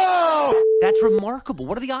dodged. No! That's remarkable.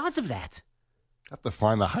 What are the odds of that? I have to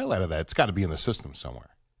find the highlight of that. It's got to be in the system somewhere.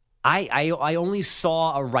 I only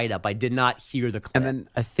saw a write-up. I did not hear the clip. And then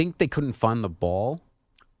I think they couldn't find the ball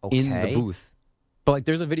in the booth. But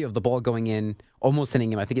there's a video of the ball going in, almost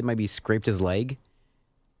hitting him. I think it might be scraped his leg.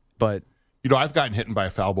 But I've gotten hit by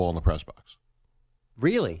a foul ball in the press box.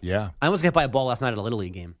 Really? Yeah. I almost got hit by a ball last night at a Little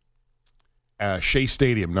League game. Shea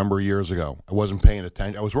Stadium, a number of years ago. I wasn't paying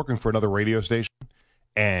attention. I was working for another radio station,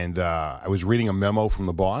 and I was reading a memo from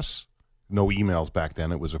the boss. No emails back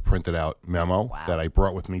then. It was a printed out memo that I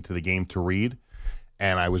brought with me to the game to read.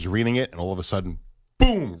 And I was reading it, and all of a sudden,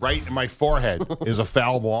 boom, right in my forehead is a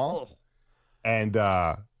foul ball. And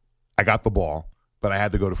I got the ball, but I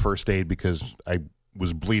had to go to first aid because I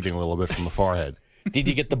was bleeding a little bit from the forehead. Did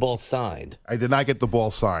you get the ball signed? I did not get the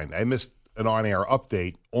ball signed. I missed an on-air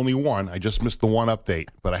update. Only one. I just missed the one update,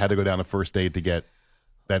 but I had to go down to first aid to get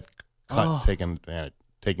that cut taken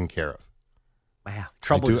care of. Wow.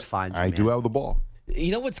 Trouble just finds you, I do have the ball.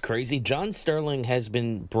 You know what's crazy? John Sterling has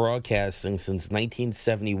been broadcasting since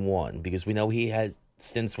 1971 because we know he had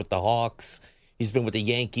stints with the Hawks. He's been with the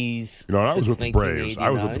Yankees. I was with the Braves. I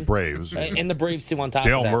was with the Braves. And the Braves, too, on top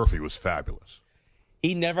Dale of that. Murphy was fabulous.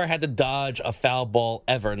 He never had to dodge a foul ball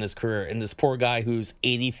ever in his career. And this poor guy who's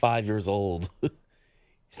 85 years old,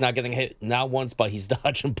 he's not getting hit not once, but he's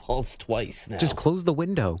dodging balls twice now. Just close the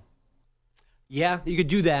window. Yeah, you could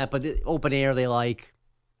do that, but the open air, they like.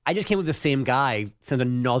 I just came with the same guy, send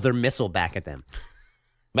another missile back at them.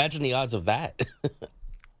 Imagine the odds of that.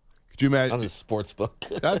 Could you imagine? On the sports book.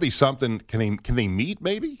 That'd be something. Can they meet,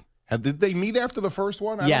 maybe? Did they meet after the first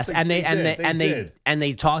one? Yes, and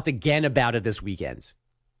they talked again about it this weekend.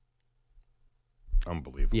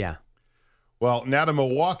 Unbelievable. Yeah. Well, now to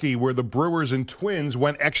Milwaukee, where the Brewers and Twins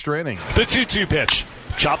went extra innings. The 2-2 pitch.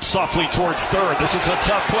 Chops softly towards third. This is a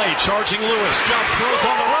tough play. Charging Lewis. Jumps, throws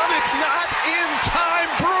on the run. It's not in time.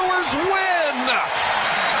 Brewers win.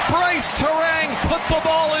 Bryce Terang put the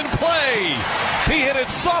ball in play. He hit it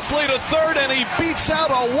softly to third, and he beats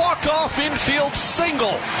out a walk-off infield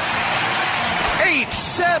single.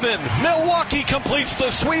 8-7. Milwaukee completes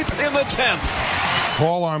the sweep in the 10th.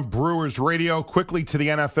 Call on Brewers Radio. Quickly to the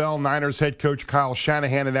NFL. Niners head coach Kyle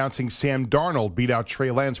Shanahan announcing Sam Darnold beat out Trey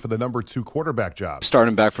Lance for the number 2 quarterback job.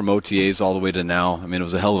 Starting back from OTAs all the way to now, I mean, it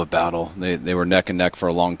was a hell of a battle. They were neck and neck for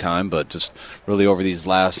a long time, but just really over these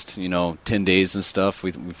last, 10 days and stuff, we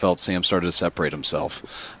felt Sam started to separate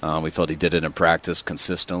himself. We felt he did it in practice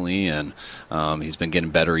consistently, and he's been getting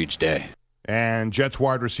better each day. And Jets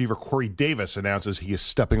wide receiver Corey Davis announces he is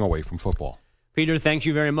stepping away from football. Peter, thank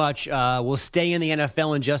you very much. We'll stay in the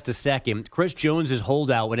NFL in just a second. Chris Jones'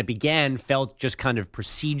 holdout, when it began, felt just kind of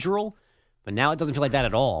procedural, but now it doesn't feel like that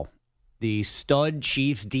at all. The stud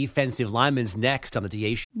Chiefs defensive lineman's next on the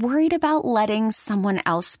DA show. Worried about letting someone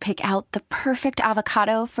else pick out the perfect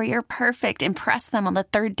avocado for your perfect impress them on the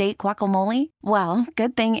third date guacamole? Well,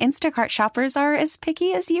 good thing Instacart shoppers are as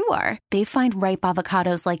picky as you are. They find ripe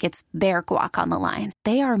avocados like it's their guac on the line.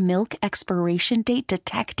 They are milk expiration date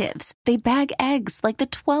detectives. They bag eggs like the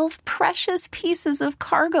 12 precious pieces of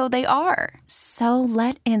cargo they are. So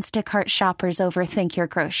let Instacart shoppers overthink your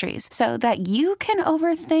groceries so that you can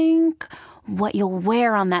overthink what you'll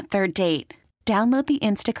wear on that third date. Download the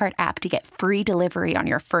Instacart app to get free delivery on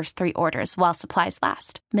your first 3 orders while supplies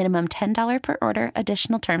last. Minimum $10 per order.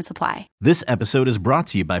 Additional terms apply. This episode is brought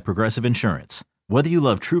to you by Progressive Insurance. Whether you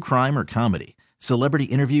love true crime or comedy, celebrity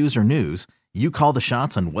interviews or news, you call the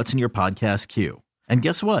shots on what's in your podcast queue. And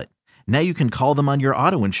guess what? Now you can call them on your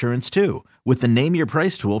auto insurance too with the Name Your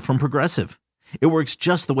Price tool from Progressive. It works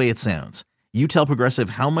just the way it sounds. You tell Progressive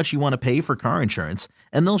how much you want to pay for car insurance,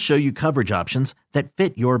 and they'll show you coverage options that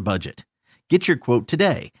fit your budget. Get your quote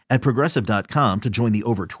today at Progressive.com to join the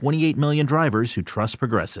over 28 million drivers who trust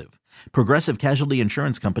Progressive. Progressive Casualty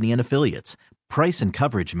Insurance Company and Affiliates. Price and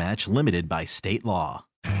coverage match limited by state law.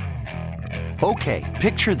 Okay,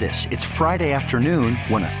 picture this. It's Friday afternoon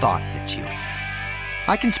when a thought hits you.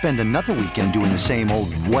 I can spend another weekend doing the same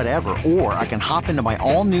old whatever, or I can hop into my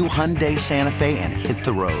all-new Hyundai Santa Fe and hit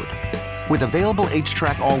the road. With available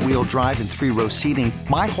H-Track all-wheel drive and 3-row seating,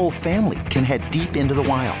 my whole family can head deep into the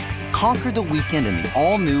wild. Conquer the weekend in the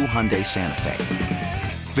all-new Hyundai Santa Fe.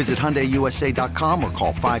 Visit HyundaiUSA.com or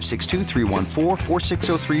call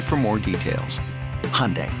 562-314-4603 for more details.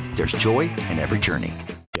 Hyundai, there's joy in every journey.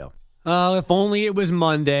 If only it was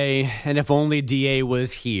Monday, and if only DA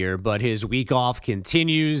was here, but his week off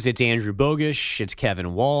continues. It's Andrew Bogusch, it's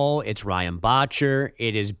Kevin Wall, it's Ryan Botcher,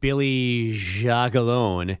 it is Billy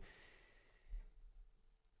Jagalone.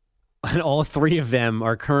 And all 3 of them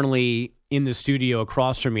are currently in the studio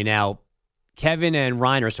across from me now. Kevin and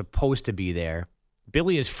Ryan are supposed to be there.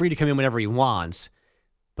 Billy is free to come in whenever he wants,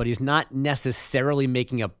 but he's not necessarily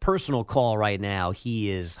making a personal call right now. He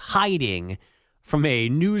is hiding from a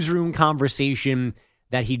newsroom conversation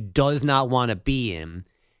that he does not want to be in.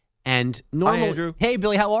 And normal. Hi, Andrew. Hey,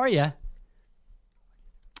 Billy, how are you?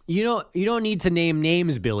 You don't need to name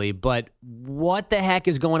names, Billy, but what the heck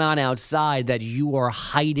is going on outside that you are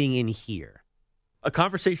hiding in here? A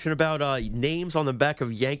conversation about names on the back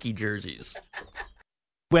of Yankee jerseys.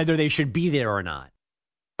 Whether they should be there or not.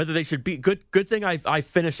 Whether they should be. Good thing I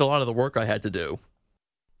finished a lot of the work I had to do.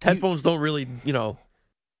 Headphones don't really,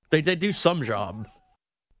 they do some job.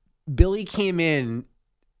 Billy came in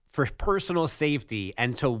for personal safety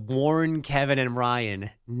and to warn Kevin and Ryan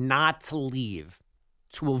not to leave,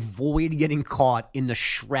 to avoid getting caught in the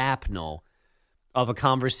shrapnel of a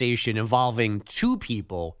conversation involving 2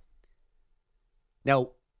 people. Now,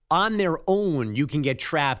 on their own, you can get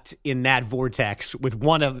trapped in that vortex with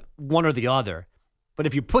one or the other. But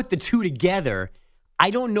if you put the 2 together, I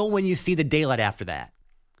don't know when you see the daylight after that.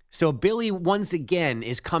 So Billy, once again,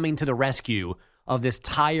 is coming to the rescue of this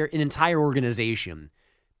entire organization,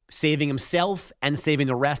 saving himself and saving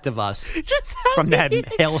the rest of us from that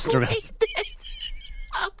hailstorm.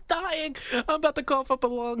 I'm dying. I'm about to cough up a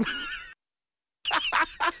lung.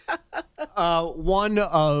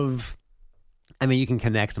 You can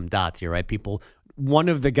connect some dots here, right, people? One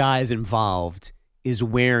of the guys involved is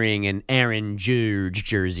wearing an Aaron Judge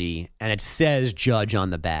jersey, and it says Judge on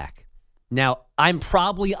the back. Now, I'm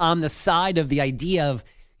probably on the side of the idea of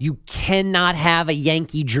you cannot have a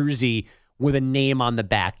Yankee jersey with a name on the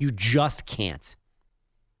back. You just can't.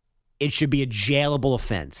 It should be a jailable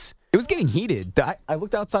offense. It was getting heated. I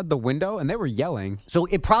looked outside the window, and they were yelling. So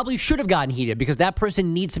it probably should have gotten heated because that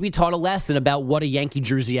person needs to be taught a lesson about what a Yankee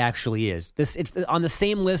jersey actually is. It's on the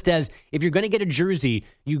same list as if you're going to get a jersey,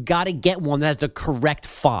 you got to get one that has the correct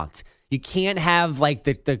font. You can't have like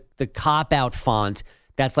the cop-out font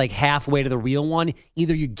that's like halfway to the real one.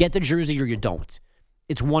 Either you get the jersey or you don't.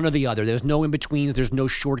 It's one or the other. There's no in-betweens. There's no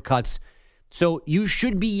shortcuts. So you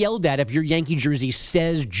should be yelled at if your Yankee jersey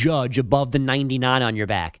says Judge above the 99 on your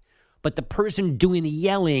back. But the person doing the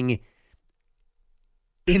yelling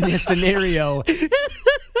in this scenario,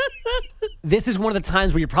 this is one of the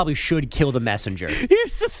times where you probably should kill the messenger.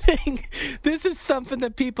 Here's the thing. This is something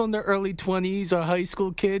that people in their early 20s or high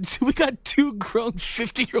school kids, we got two grown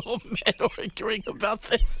 50-year-old men arguing about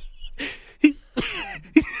this.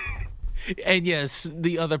 And yes,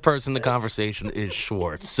 the other person in the conversation is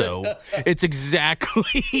Schwartz. So it's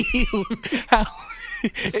exactly how...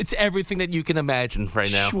 It's everything that you can imagine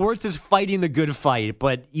right now. Schwartz is fighting the good fight,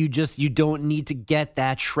 but you don't need to get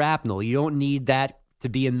that shrapnel. You don't need that to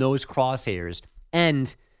be in those crosshairs.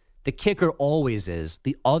 And the kicker always is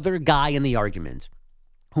the other guy in the argument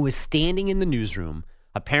who is standing in the newsroom,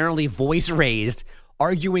 apparently voice raised,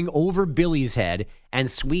 arguing over Billy's head and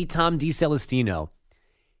sweet Tom DeCelestino.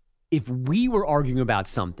 If we were arguing about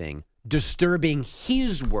something disturbing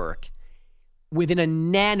his work, within a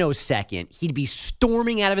nanosecond, he'd be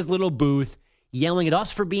storming out of his little booth, yelling at us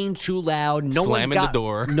for being too loud. Slamming the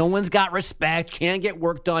door. No one's got respect. Can't get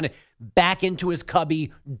work done. Back into his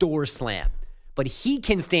cubby, door slam. But he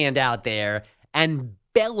can stand out there and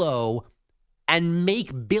bellow and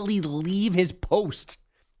make Billy leave his post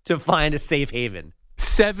to find a safe haven.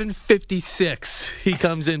 7:56, he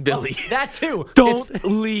comes in, Billy. Oh, that too. Don't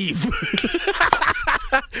leave.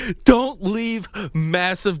 Don't leave.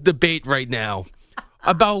 Massive debate right now.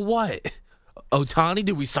 About what? Ohtani?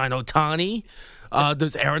 Do we sign Ohtani?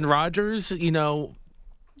 Does Aaron Rodgers,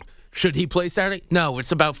 should he play Saturday? No,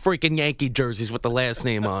 it's about freaking Yankee jerseys with the last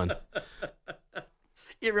name on.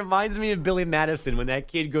 It reminds me of Billy Madison when that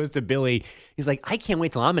kid goes to Billy. He's like, I can't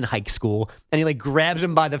wait till I'm in high school. And he grabs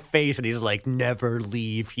him by the face and he's like, never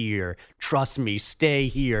leave here. Trust me, stay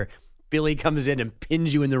here. Billy comes in and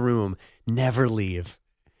pins you in the room. Never leave.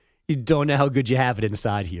 You don't know how good you have it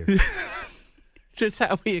inside here. Just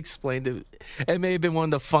how he explained it. It may have been one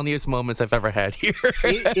of the funniest moments I've ever had here.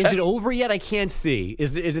 Is it over yet? I can't see.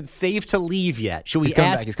 Is it safe to leave yet? Should we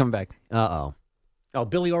ask? He's coming back. Uh-oh. Oh,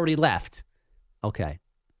 Billy already left. Okay.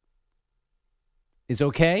 It's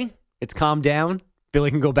okay? It's calmed down?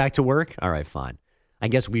 Billy can go back to work? All right, fine. I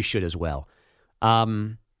guess we should as well.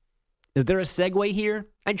 Is there a segue here?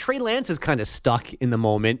 And Trey Lance is kind of stuck in the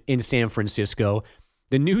moment in San Francisco.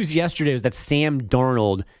 The news yesterday is that Sam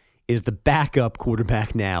Darnold is the backup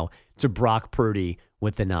quarterback now to Brock Purdy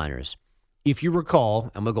with the Niners. If you recall,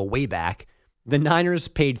 I'm going to go way back, the Niners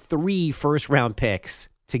paid 3 first-round picks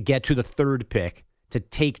to get to the 3rd pick to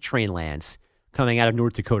take Trey Lance coming out of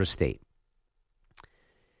North Dakota State.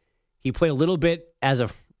 He played a little bit as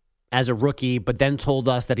a rookie, but then told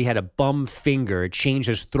us that he had a bum finger, changed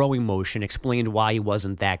his throwing motion, explained why he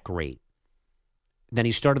wasn't that great. Then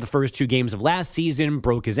he started the first 2 games of last season,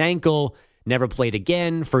 broke his ankle, never played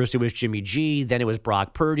again. First it was Jimmy G, then it was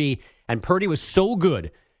Brock Purdy. And Purdy was so good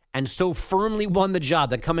and so firmly won the job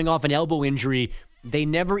that coming off an elbow injury, they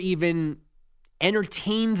never even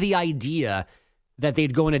entertained the idea that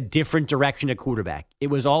they'd go in a different direction at quarterback. It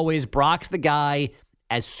was always Brock's the guy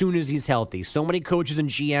as soon as he's healthy. So many coaches and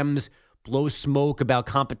GMs blow smoke about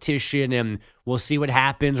competition and we'll see what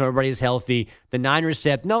happens when everybody's healthy. The Niners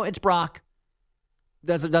said, no, it's Brock.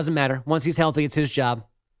 Doesn't matter. Once he's healthy, it's his job.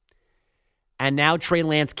 And now Trey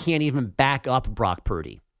Lance can't even back up Brock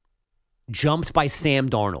Purdy. Jumped by Sam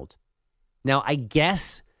Darnold. Now, I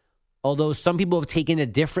guess, although some people have taken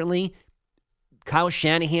it differently, Kyle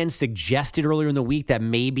Shanahan suggested earlier in the week that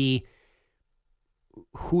maybe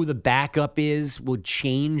who the backup is will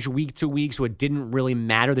change week to week, so it didn't really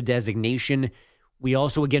matter the designation. We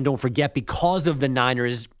also, again, don't forget, because of the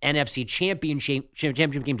Niners' NFC championship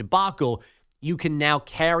game debacle, you can now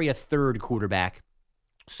carry a 3rd quarterback.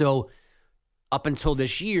 So up until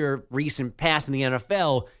this year, recent past in the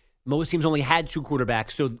NFL, most teams only had 2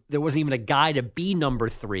 quarterbacks, so there wasn't even a guy to be number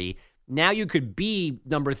 3. Now you could be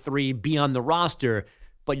number 3, be on the roster,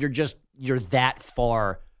 but you're that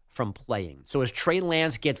far from playing. So as Trey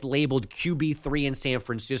Lance gets labeled QB3 in San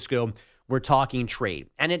Francisco, we're talking trade.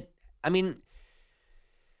 And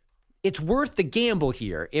it's worth the gamble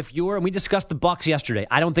here. And we discussed the Bucs yesterday.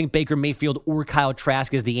 I don't think Baker Mayfield or Kyle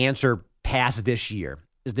Trask is the answer past this year.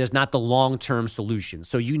 There's not the long-term solution.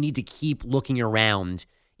 So you need to keep looking around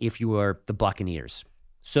if you are the Buccaneers.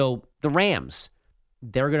 So the Rams,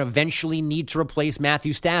 they're going to eventually need to replace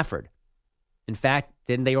Matthew Stafford. In fact,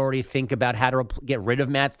 didn't they already think about how to get rid of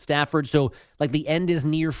Matt Stafford? So, the end is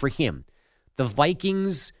near for him. The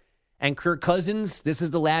Vikings and Kirk Cousins, this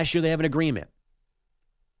is the last year they have an agreement.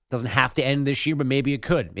 Doesn't have to end this year, but maybe it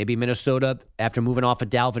could. Maybe Minnesota, after moving off of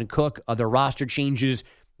Dalvin Cook, other roster changes,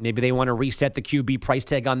 maybe they want to reset the QB price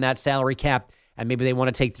tag on that salary cap, and maybe they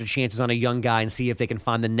want to take their chances on a young guy and see if they can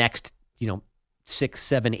find the next, 6,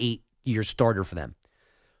 7, 8 year starter for them.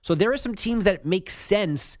 So there are some teams that make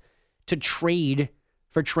sense to trade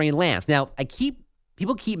for Trey Lance. Now,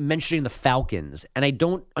 people keep mentioning the Falcons, and I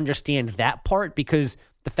don't understand that part because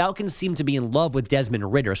the Falcons seem to be in love with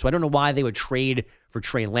Desmond Ridder, so I don't know why they would trade for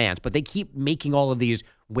Trey Lance, but they keep making all of these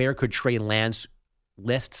where could Trey Lance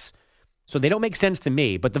lists, so they don't make sense to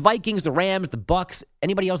me. But the Vikings, the Rams, the Bucks,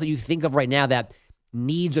 anybody else that you think of right now that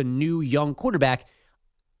needs a new young quarterback,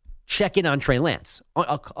 check in on Trey Lance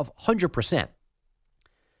of 100%.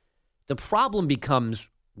 The problem becomes,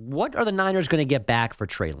 what are the Niners going to get back for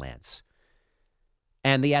Trey Lance?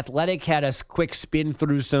 And The Athletic had a quick spin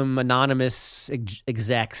through some anonymous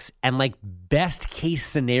execs, and like best case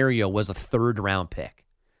scenario was a 3rd-round pick.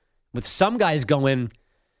 With some guys going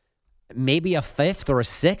maybe a 5th or a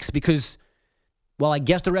 6th because, well, I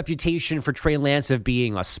guess the reputation for Trey Lance of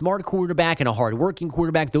being a smart quarterback and a hardworking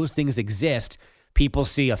quarterback, those things exist. People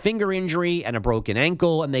see a finger injury and a broken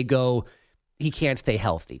ankle, and they go, he can't stay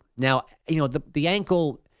healthy. Now, the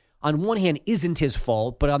ankle, on one hand, isn't his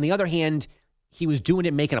fault, but on the other hand, he was doing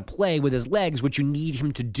it, making a play with his legs, which you need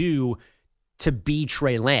him to do to be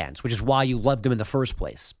Trey Lance, which is why you loved him in the first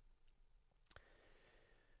place.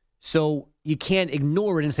 So you can't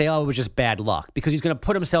ignore it and say, oh, it was just bad luck, because he's going to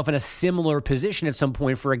put himself in a similar position at some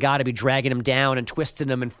point for a guy to be dragging him down and twisting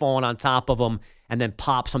him and falling on top of him, and then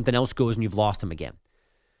pop, something else goes and you've lost him again.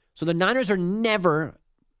 So the Niners are never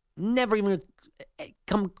even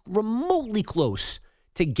come remotely close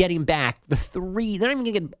to getting back the 3. They're not even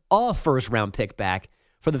going to get a 1st-round pick back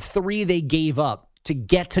for the 3 they gave up to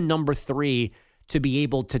get to number 3 to be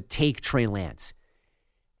able to take Trey Lance.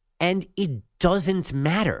 And it doesn't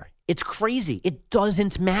matter. It's crazy. It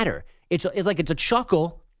doesn't matter. It's like it's a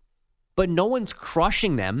chuckle, but no one's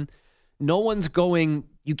crushing them. No one's going,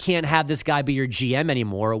 you can't have this guy be your GM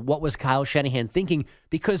anymore. What was Kyle Shanahan thinking?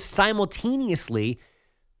 Because simultaneously,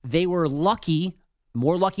 they were lucky,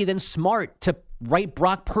 more lucky than smart, to write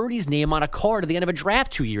Brock Purdy's name on a card at the end of a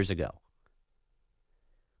draft 2 years ago.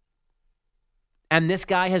 And this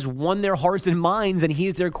guy has won their hearts and minds, and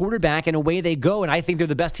he's their quarterback, and away they go. And I think they're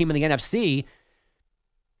the best team in the NFC.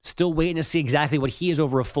 Still waiting to see exactly what he is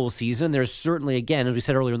over a full season. There's certainly, again, as we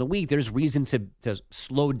said earlier in the week, there's reason to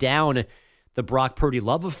slow down the Brock Purdy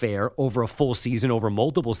love affair over a full season, over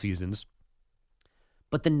multiple seasons.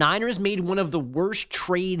 But the Niners made one of the worst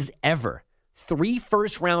trades ever. 3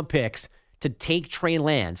 first-round picks to take Trey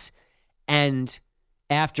Lance. And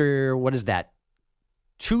after,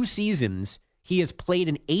 2 seasons, he has played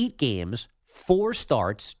in 8 games, 4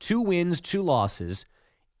 starts, 2 wins, 2 losses,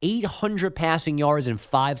 800 passing yards and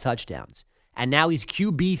 5 touchdowns. And now he's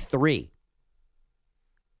QB3.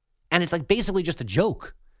 And it's like basically just a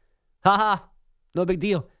joke. Haha, no big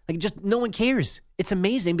deal. Like, just no one cares. It's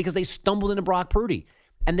amazing because they stumbled into Brock Purdy.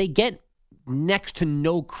 And they get next to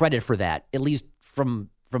no credit for that, at least from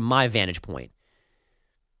my vantage point.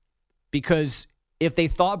 Because if they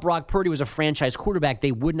thought Brock Purdy was a franchise quarterback,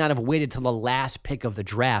 they would not have waited till the last pick of the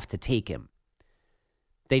draft to take him.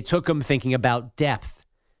 They took him thinking about depth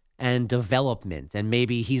and development, and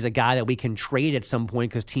maybe he's a guy that we can trade at some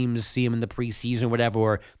point because teams see him in the preseason or whatever,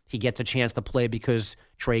 or he gets a chance to play because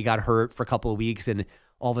Trey got hurt for a couple of weeks, and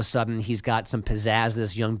all of a sudden he's got some pizzazz,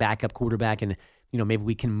 this young backup quarterback, and maybe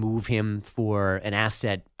we can move him for an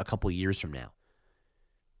asset a couple of years from now.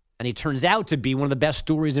 And he turns out to be one of the best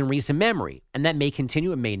stories in recent memory. And that may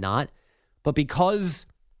continue, it may not. But because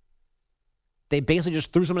they basically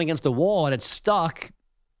just threw something against the wall and it stuck,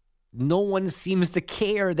 no one seems to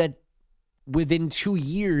care that within 2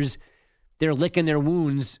 years they're licking their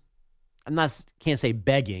wounds. Can't say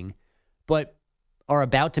begging, but are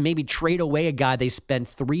about to maybe trade away a guy they spent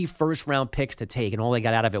 3 first-round picks to take, and all they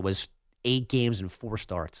got out of it was 8 games and 4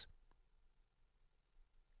 starts.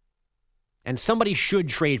 And somebody should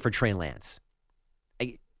trade for Trey Lance.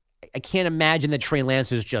 I can't imagine that Trey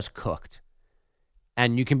Lance is just cooked.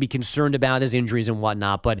 And you can be concerned about his injuries and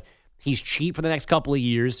whatnot, but he's cheap for the next couple of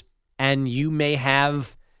years, and you may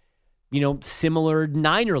have, similar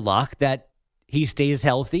Niner luck that he stays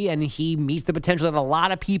healthy and he meets the potential that a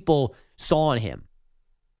lot of people saw in him.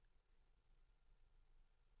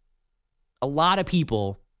 A lot of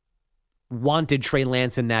people wanted Trey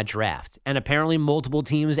Lance in that draft. And apparently multiple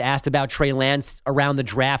teams asked about Trey Lance around the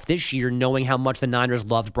draft this year, knowing how much the Niners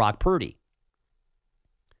loved Brock Purdy.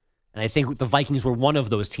 And I think the Vikings were one of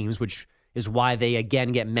those teams, which is why they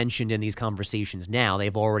again get mentioned in these conversations now.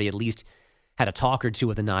 They've already at least had a talk or two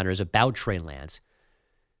with the Niners about Trey Lance.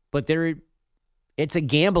 But it's a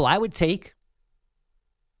gamble I would take.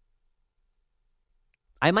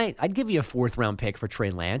 I'd give you a 4th-round pick for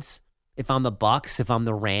Trey Lance. If I'm the Bucks, if I'm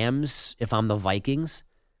the Rams, if I'm the Vikings.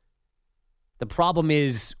 The problem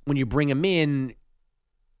is when you bring him in,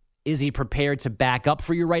 is he prepared to back up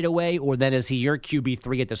for you right away? Or then is he your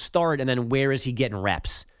QB3 at the start? And then where is he getting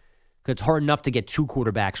reps? Because it's hard enough to get 2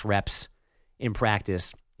 quarterbacks reps in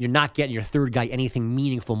practice. You're not getting your third guy anything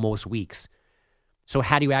meaningful most weeks. So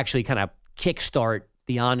how do you actually kind of kickstart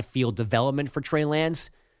the on-field development for Trey Lance?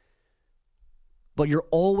 But you're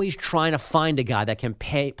always trying to find a guy that can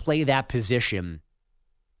play that position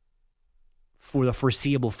for the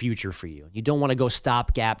foreseeable future for you. You don't want to go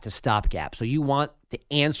stopgap to stopgap. So you want to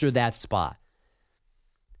answer that spot.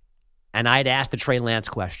 And I'd ask the Trey Lance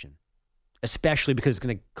question, especially because it's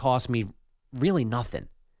going to cost me really nothing.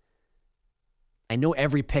 I know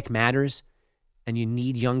every pick matters and you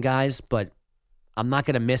need young guys, but I'm not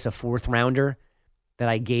going to miss a 4th rounder that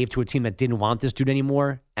I gave to a team that didn't want this dude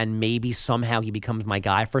anymore, and maybe somehow he becomes my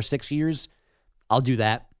guy for 6 years. I'll do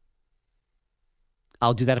that.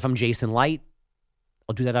 I'll do that if I'm Jason Light.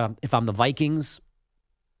 I'll do that if I'm the Vikings.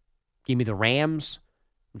 Give me the Rams.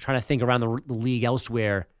 I'm trying to think around the league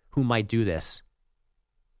elsewhere who might do this.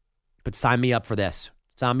 But sign me up for this.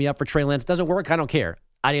 Sign me up for Trey Lance. Doesn't work, I don't care.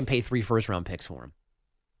 I didn't pay 3 first-round picks for him.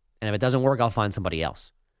 And if it doesn't work, I'll find somebody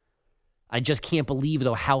else. I just can't believe,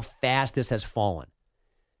 though, how fast this has fallen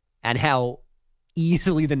and how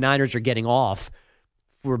easily the Niners are getting off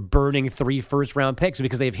for burning 3 first-round picks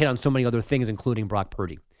because they've hit on so many other things, including Brock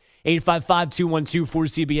Purdy.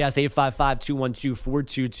 855-212-4CBS,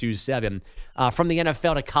 855-212-4227. From the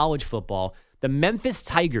NFL to college football, the Memphis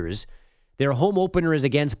Tigers, their home opener is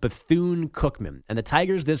against Bethune-Cookman. And the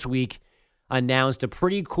Tigers this week announced a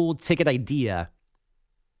pretty cool ticket idea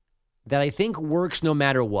that I think works no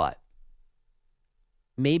matter what.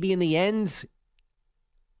 Maybe in the end,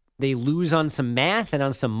 they lose on some math and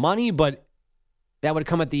on some money, but that would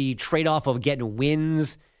come at the trade-off of getting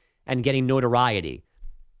wins and getting notoriety.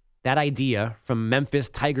 That idea from Memphis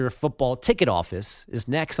Tiger football ticket office is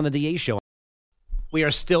next on the DA Show. We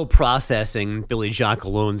are still processing Billy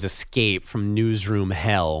Giacalone's escape from newsroom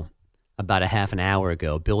hell about a half an hour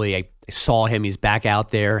ago. Billy, I saw him. He's back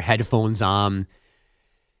out there, headphones on,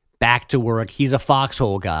 back to work. He's a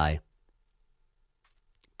foxhole guy.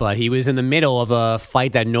 But he was in the middle of a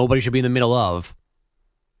fight that nobody should be in the middle of.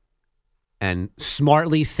 And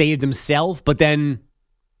smartly saved himself, but then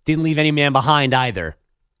didn't leave any man behind either.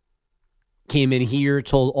 Came in here,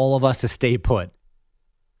 told all of us to stay put.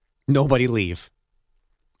 Nobody leave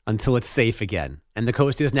until it's safe again. And the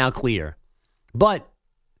coast is now clear. But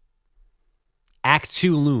Act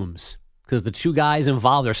 2 looms because the 2 guys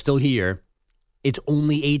involved are still here. It's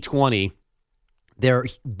only 8:20.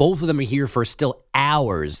 Both of them are here for still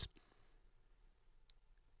hours.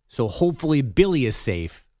 So hopefully Billy is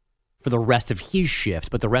safe for the rest of his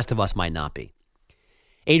shift, but the rest of us might not be.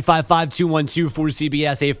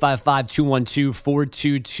 855-212-4CBS,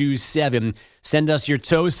 855-212-4227. Send us your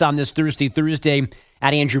toasts on this Thursday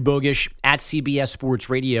at Andrew Bogish, at CBS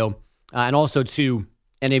Sports Radio, and also to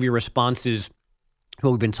any of your responses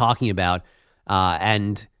who we've been talking about.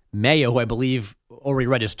 And Mayo, who I believe already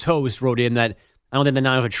read his toast, wrote in that I don't think the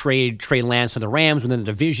Niners would trade Trey Lance for the Rams within the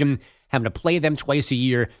division, having to play them twice a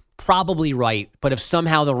year. Probably right, but if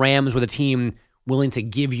somehow the Rams were the team willing to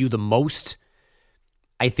give you the most,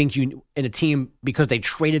 I think you, in a team, because they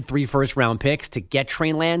traded 3 first-round picks to get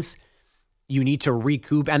Trey Lance, you need to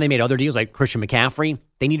recoup, and they made other deals like Christian McCaffrey.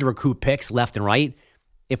 They need to recoup picks left and right.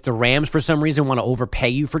 If the Rams, for some reason, want to overpay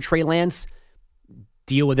you for Trey Lance,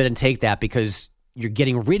 deal with it and take that because you're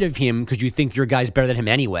getting rid of him because you think your guy's better than him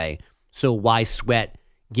anyway. So why sweat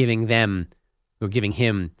giving him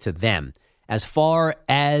to them? As far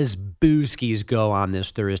as Brewskis go on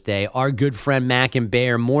this Thursday, our good friend Mac and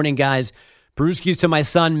Bear. Morning, guys. Brewskis to my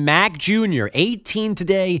son, Mac Jr., 18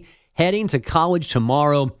 today, heading to college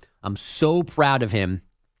tomorrow. I'm so proud of him.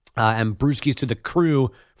 And Brewskis to the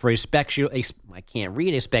crew for a spectacular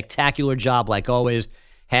job like always.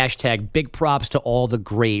 Hashtag big props to all the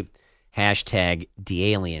great hashtag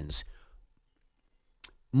DAliens.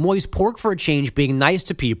 Moist pork for a change, being nice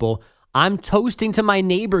to people. I'm toasting to my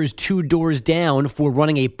neighbors 2 doors down for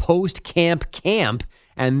running a post-camp camp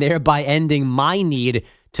and thereby ending my need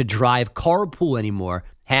to drive carpool anymore.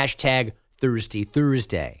 Hashtag Thirsty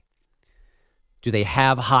Thursday. Do they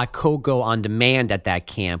have hot cocoa on demand at that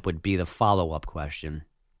camp would be the follow-up question.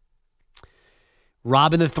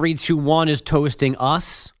 Robin the 321 is toasting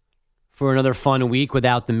us for another fun week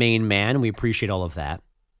without the main man. We appreciate all of that.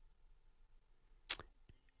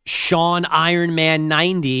 Sean Ironman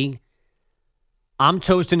 90. I'm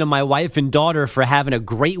toasting to my wife and daughter for having a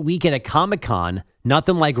great weekend at Comic-Con.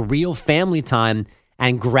 Nothing like real family time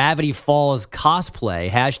and Gravity Falls cosplay.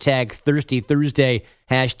 Hashtag Thirsty Thursday.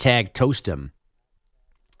 Hashtag toast 'em.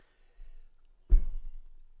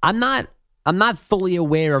 I'm not I'm not fully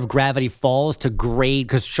aware of Gravity Falls to grade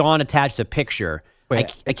because Sean attached a picture.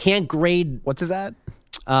 Wait, I can't grade. What's his at?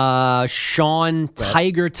 Sean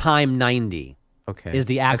Tiger Time 90. Okay. Is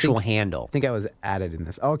the actual handle. I think I was added in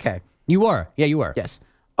this. Okay. You were. Yeah, you were. Yes.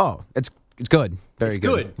 Oh, it's good. Very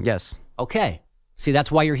good. Yes. Okay. See,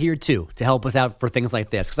 that's why you're here, too, to help us out for things like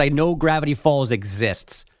this. Because I know Gravity Falls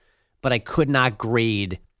exists, but I could not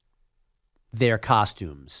grade their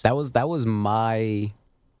costumes. That was my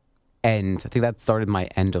end. I think that started my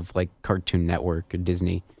end of like Cartoon Network or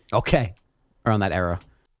Disney. Okay. Around that era.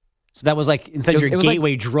 So that was like, instead of your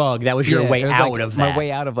gateway drug, that was your way out of that. My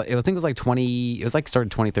way out of it. I think it was like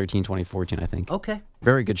started 2013, 2014, I think. Okay.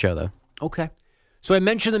 Very good show, though. Okay. So I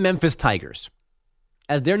mentioned the Memphis Tigers.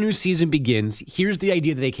 As their new season begins, here's the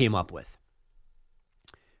idea that they came up with.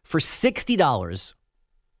 For $60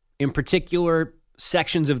 in particular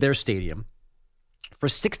sections of their stadium, for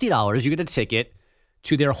 $60, you get a ticket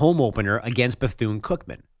to their home opener against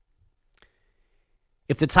Bethune-Cookman.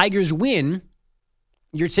 If the Tigers win,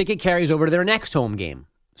 your ticket carries over to their next home game.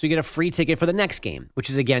 So you get a free ticket for the next game, which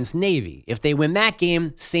is against Navy. If they win that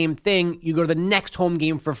game, same thing. You go to the next home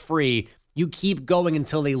game for free. You keep going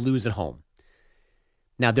until they lose at home.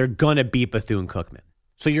 Now, they're going to beat Bethune-Cookman.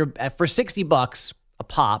 So you're for $60 a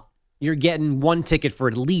pop, you're getting one ticket for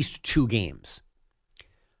at least 2 games.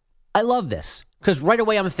 I love this because right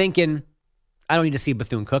away I'm thinking, I don't need to see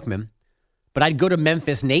Bethune-Cookman, but I'd go to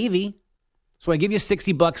Memphis Navy. So I give you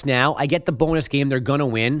 $60 now. I get the bonus game. They're going to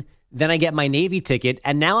win. Then I get my Navy ticket.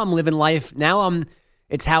 And now I'm living life. Now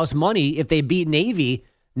it's house money. If they beat Navy,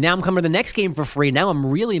 now I'm coming to the next game for free. Now I'm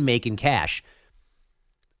really making cash.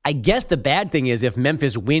 I guess the bad thing is if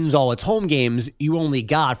Memphis wins all its home games, you only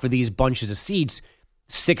got for these bunches of seats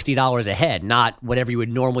 $60 a head, not whatever you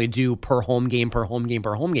would normally do per home game.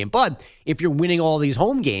 But if you're winning all these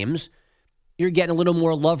home games, you're getting a little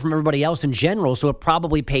more love from everybody else in general, so it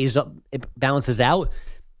probably pays up, it balances out.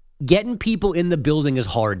 Getting people in the building is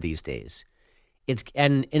hard these days.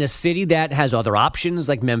 And in a city that has other options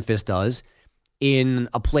like Memphis does, in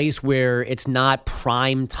a place where it's not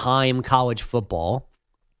prime time college football,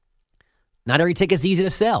 not every ticket's easy to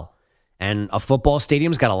sell. And a football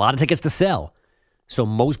stadium's got a lot of tickets to sell. So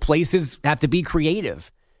most places have to be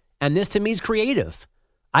creative. And this to me is creative.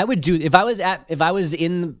 I would do if I was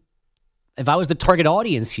the target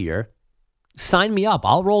audience here, sign me up.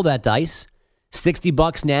 I'll roll that dice.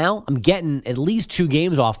 $60 now. I'm getting at least 2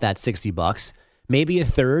 games off that $60. Maybe a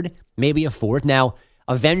third, maybe a fourth. Now,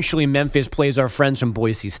 eventually Memphis plays our friends from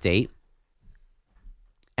Boise State.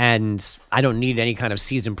 And I don't need any kind of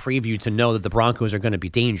season preview to know that the Broncos are going to be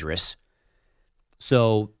dangerous.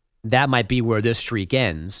 So that might be where this streak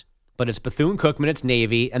ends. But it's Bethune-Cookman, it's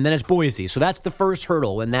Navy, and then it's Boise. So that's the first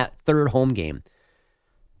hurdle in that third home game.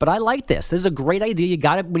 But I like this. This is a great idea. You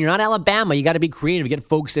got it when you're not Alabama. You got to be creative. Get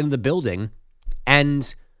folks into the building,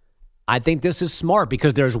 and I think this is smart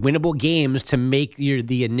because there's winnable games to make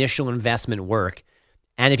the initial investment work.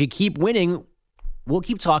 And if you keep winning, we'll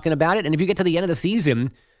keep talking about it. And if you get to the end of the season,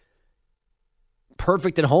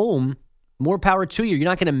 perfect at home, more power to you. You're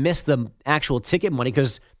not going to miss the actual ticket money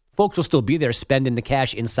because folks will still be there spending the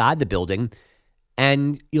cash inside the building,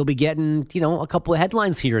 and you'll be getting a couple of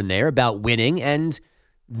headlines here and there about winning and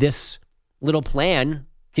this little plan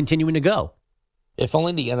continuing to go. If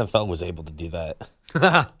only the NFL was able to do that.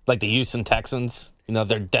 Like the Houston Texans,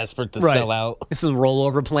 they're desperate to sell out. This is a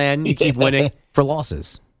rollover plan. You keep winning. For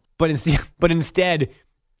losses. But instead,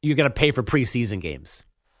 you got to pay for preseason games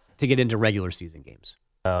to get into regular season games.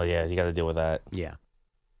 Oh, yeah, you got to deal with that. Yeah.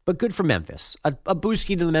 But good for Memphis. A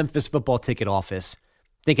boosty to the Memphis football ticket office,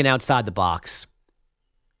 thinking outside the box.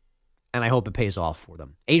 And I hope it pays off for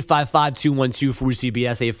them.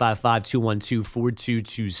 855-212-4CBS,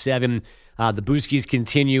 855-212-4227. The Booskies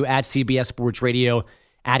continue at CBS Sports Radio,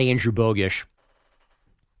 at Andrew Bogish.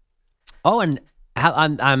 Oh, and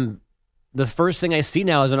I'm the first thing I see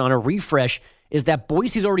now is on a refresh is that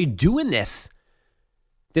Boise's already doing this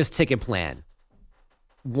ticket plan.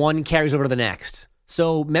 One carries over to the next.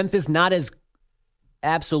 So Memphis not as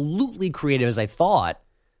absolutely creative as I thought,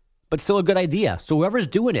 but still a good idea. So whoever's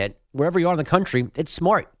doing it, wherever you are in the country, it's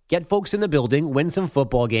smart. Get folks in the building, win some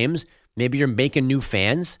football games. Maybe you're making new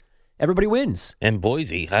fans. Everybody wins. And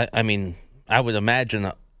Boise, I mean, I would imagine,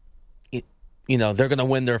 they're going to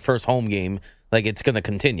win their first home game. Like, it's going to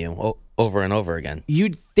continue over and over again.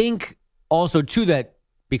 You'd think also, too, that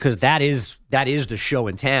because that is the show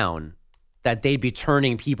in town, that they'd be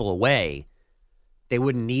turning people away. They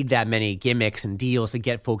wouldn't need that many gimmicks and deals to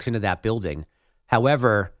get folks into that building.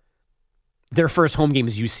 However, their first home game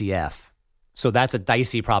is UCF. So that's a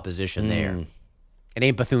dicey proposition there. It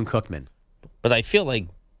ain't Bethune-Cookman. But I feel like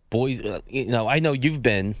boys, I know you've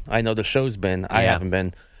been. I know the show's been. I haven't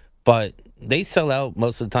been. But they sell out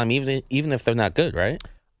most of the time, even if they're not good, right?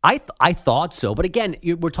 I thought so. But again,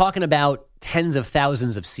 we're talking about tens of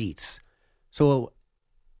thousands of seats. So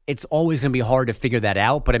it's always going to be hard to figure that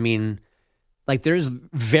out. But I mean, like, there's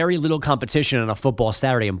very little competition on a football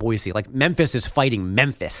Saturday in Boise. Like, Memphis is fighting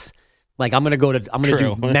Memphis. Like, I'm going to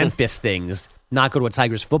do Memphis things, not go to a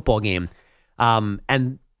Tigers football game.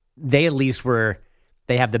 And they at least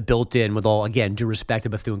they have the built-in, with all, again, due respect to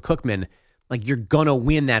Bethune-Cookman, like, you're going to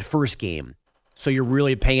win that first game. So you're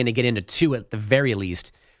really paying to get into 2 at the very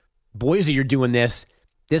least. Boise, you're doing this.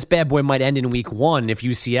 This bad boy might end in week 1 if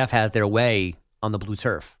UCF has their way on the blue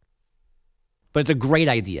turf. But it's a great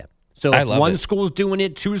idea. So if one school's doing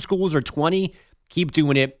it, 2 schools or 20, keep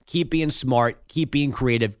doing it. Keep being smart. Keep being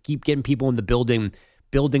creative. Keep getting people in the building,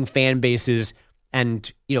 building fan bases,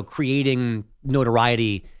 and creating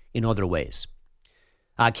notoriety in other ways.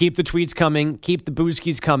 Keep the tweets coming. Keep the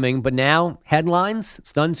Booskies coming. But now, headlines.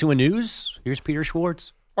 It's done to a news. Here's Peter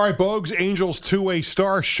Schwartz. All right, Bogues, Angels two-way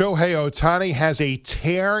star Shohei Ohtani has a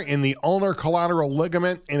tear in the ulnar collateral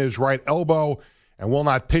ligament in his right elbow and will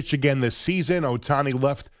not pitch again this season. Ohtani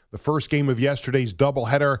left the first game of yesterday's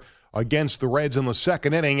doubleheader against the Reds in the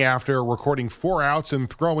second inning after recording 4 outs and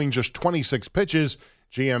throwing just 26 pitches.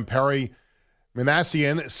 GM Perry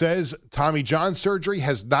Manassian says Tommy John surgery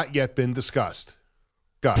has not yet been discussed.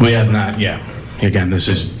 We have not yet. Again, this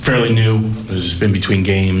is fairly new. This has been between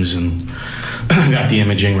games, and got the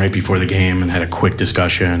imaging right before the game and had a quick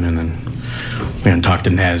discussion, and then talked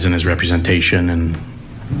to Nez and his representation, and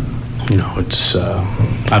it's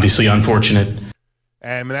obviously unfortunate.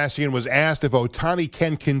 And Manassian was asked if Ohtani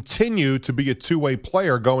can continue to be a two-way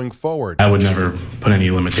player going forward. I would never put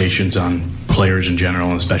any limitations on players in general,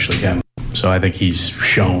 and especially him. So I think he's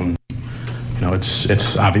shown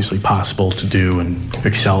it's obviously possible to do and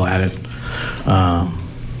excel at it. I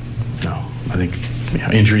think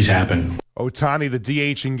injuries happen. Ohtani, the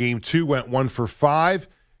DH in Game 2, went 1 for 5,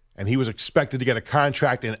 and he was expected to get a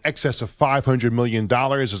contract in excess of $500 million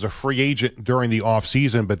as a free agent during the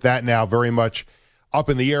offseason, but that now very much up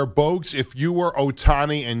in the air. Bogues, if you were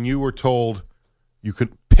Ohtani and you were told you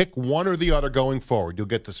could pick one or the other going forward, you'll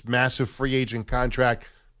get this massive free agent contract,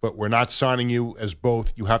 but we're not signing you as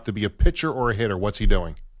both. You have to be a pitcher or a hitter. What's he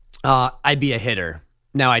doing? I'd be a hitter.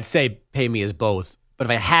 Now, I'd say pay me as both, but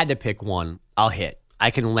if I had to pick one, I'll hit. I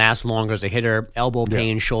can last longer as a hitter. Elbow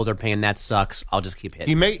pain, shoulder pain, that sucks. I'll just keep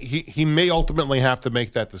hitting. He may ultimately have to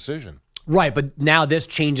make that decision. Right, but now this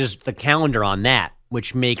changes the calendar on that,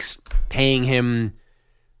 which makes paying him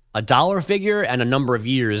a dollar figure and a number of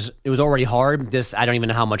years. It was already hard. I don't even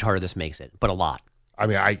know how much harder this makes it, but a lot. I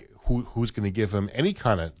mean, who's going to give him any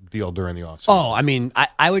kind of deal during the offseason? Oh, I mean,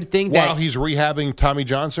 I would think that while he's rehabbing Tommy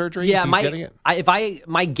John surgery, yeah, he's getting it?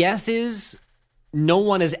 My guess is no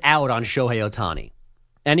one is out on Shohei Ohtani.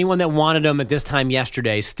 Anyone that wanted him at this time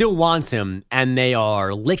yesterday still wants him, and they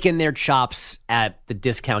are licking their chops at the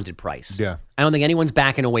discounted price. Yeah. I don't think anyone's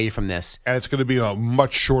backing away from this. And it's going to be a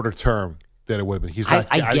much shorter term than it would have been. He's not,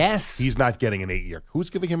 I guess. He's not getting an 8-year.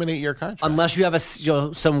 Who's giving him an 8-year contract? Unless you have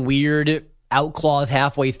some weird out clause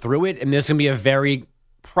halfway through it, and there's going to be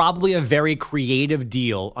probably a very creative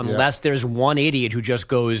deal, unless there's one idiot who just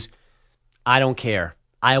goes, I don't care.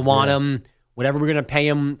 I want him. Whatever we're going to pay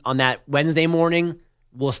him on that Wednesday morning,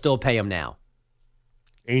 we'll still pay him now.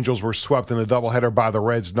 Angels were swept in the doubleheader by the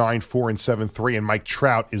Reds 9-4 and 7-3, and Mike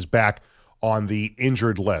Trout is back on the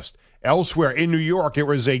injured list. Elsewhere in New York, it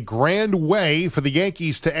was a grand way for the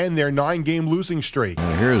Yankees to end their 9-game losing streak.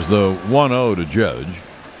 Here's the 1-0 to Judge.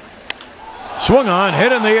 Swung on,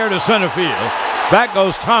 hit in the air to center field. Back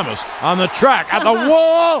goes Thomas on the track at the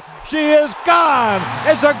wall. She is gone.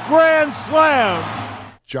 It's a grand slam.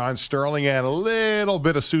 John Sterling and a little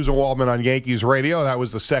bit of Susan Waldman on Yankees radio. That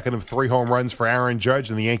was the second of 3 home runs for Aaron Judge,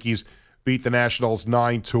 and the Yankees beat the Nationals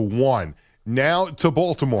 9-1. Now to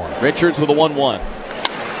Baltimore. Richards with a 1-1.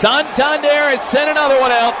 Santander has sent another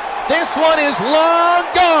one out. This one is long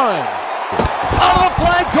gone. Out of the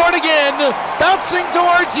flag court again, bouncing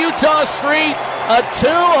towards Utah Street. A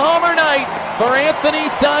 2-homer night for Anthony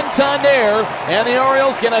Santander, and the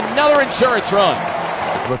Orioles get another insurance run.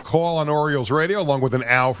 The call on Orioles radio, along with an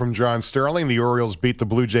owl from John Sterling. The Orioles beat the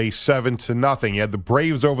Blue Jays 7-0. You had the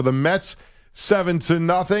Braves over the Mets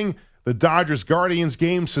 7-0. The Dodgers-Guardians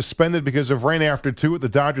game suspended because of rain after 2. The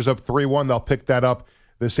Dodgers up 3-1. They'll pick that up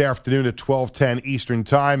this afternoon at 12:10 Eastern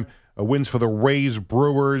Time. Wins for the Rays,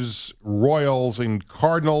 Brewers, Royals, and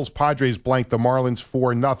Cardinals. Padres blanked the Marlins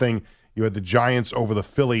 4-0. You had the Giants over the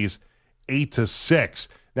Phillies 8-6.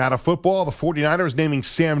 Now to football, the 49ers naming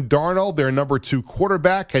Sam Darnold their number 2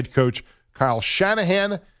 quarterback. Head coach Kyle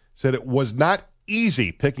Shanahan said it was not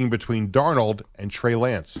easy picking between Darnold and Trey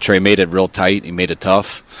Lance. Trey made it real tight. He made it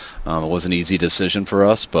tough. It wasn't an easy decision for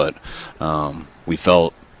us, but we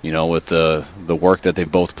felt, with the work that they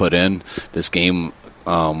both put in, this game,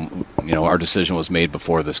 our decision was made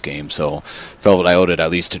before this game. So felt I owed it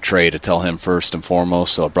at least to Trey to tell him first and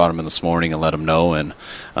foremost. So I brought him in this morning and let him know, and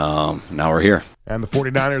now we're here. And the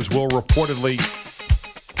 49ers will reportedly...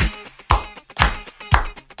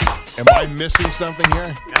 Am I missing something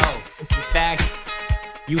here? No. In fact,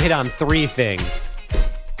 you hit on three things.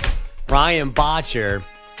 Ryan Botcher,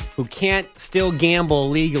 who can't still gamble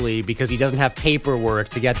legally because he doesn't have paperwork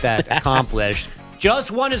to get that accomplished, just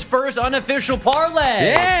won his first unofficial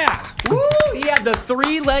parlay. Yeah! Woo! He had the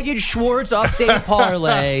three-legged Schwartz update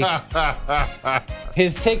parlay.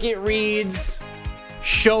 His ticket reads,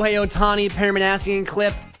 Shohei Ohtani Permanasian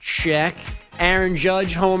clip, check. Aaron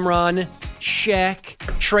Judge home run, check.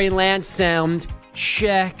 Trey Lance sound,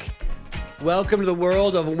 check. Welcome to the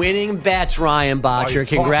world of winning bets, Ryan Botcher.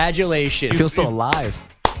 Congratulations. You feel so alive.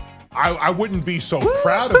 I wouldn't be so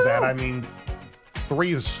proud of that. I mean,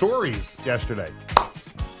 3 stories yesterday.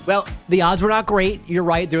 Well, the odds were not great. You're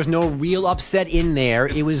right. There's no real upset in there.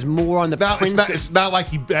 It was more on the principle. It's not like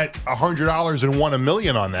he bet $100 and won $1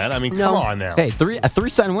 million on that. I mean, come on now. Hey, a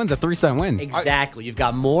 3-cent win's a 3-cent win. Exactly. You've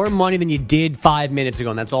got more money than you did 5 minutes ago,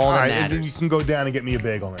 and that's all that matters. And you can go down and get me a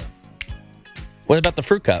bagel now. What about the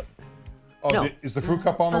fruit cup? Oh, no. Is the fruit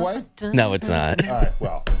cup on the way? No, it's not. All right,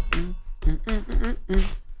 well.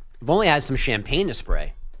 I've only had some champagne to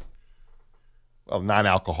spray. Well,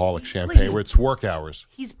 non-alcoholic champagne where it's work hours.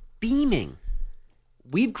 He's beaming.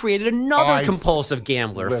 We've created another compulsive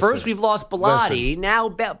gambler. First, we've lost Bilotti. Now,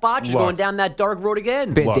 Botch is going down that dark road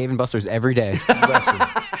again. Dave & Buster's every day. Listen,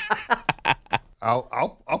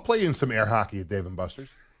 I'll play you in some air hockey at Dave & Buster's.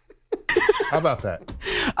 How about that?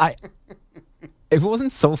 If it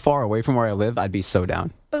wasn't so far away from where I live, I'd be so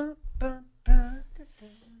down.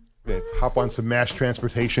 Hop on some mass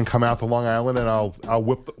transportation, come out to Long Island, and I'll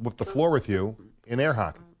whip the floor with you in air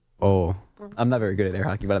hockey. Oh, I'm not very good at air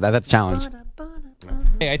hockey, but that's a challenge.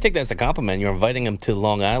 Hey, I take that as a compliment. You're inviting him to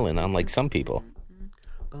Long Island, unlike some people.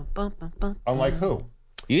 Unlike who?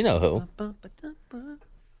 You know who.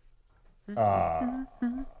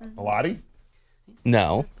 Bilotti?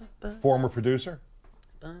 No. Former producer?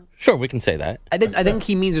 Sure, we can say that. I think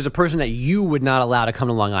he means there's a person that you would not allow to come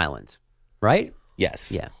to Long Island, right?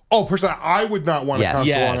 Yes. Yeah. Oh, personally, I would not want to come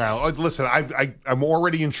to Long Yes. Island. Listen, I'm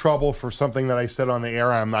already in trouble for something that I said on the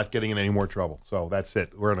air. I'm not getting in any more trouble. So that's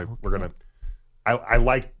it. We're gonna. I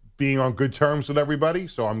like being on good terms with everybody,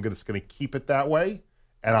 so I'm just gonna keep it that way,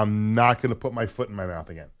 and I'm not gonna put my foot in my mouth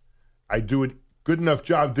again. I do a good enough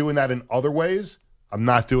job doing that in other ways. I'm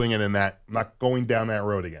not doing it in that. I'm not going down that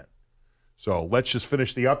road again. So let's just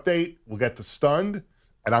finish the update. We'll get to stunned.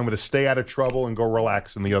 And I'm going to stay out of trouble and go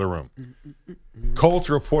relax in the other room. Colts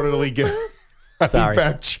reportedly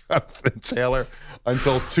back Jonathan Taylor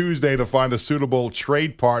until Tuesday to find a suitable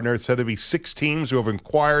trade partner. It's said to be 6 teams who have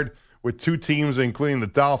inquired, with 2 teams, including the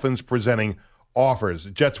Dolphins, presenting offers.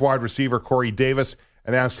 Jets wide receiver Corey Davis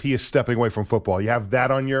announced he is stepping away from football. You have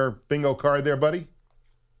that on your bingo card there, buddy?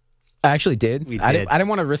 I actually did. I didn't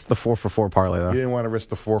want to risk the 4-for-4 parlay, though. You didn't want to risk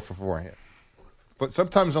the 4-for-4. Yeah. But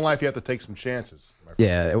sometimes in life you have to take some chances.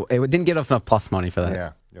 Yeah, it didn't get enough plus money for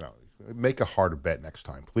that. Yeah, make a harder bet next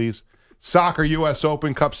time, please. Soccer U.S.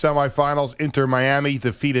 Open Cup semifinals. Inter Miami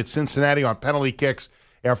defeated Cincinnati on penalty kicks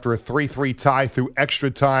after a 3-3 tie through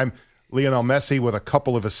extra time. Lionel Messi with a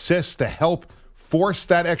couple of assists to help force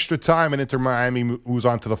that extra time, and Inter Miami moves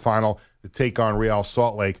on to the final to take on Real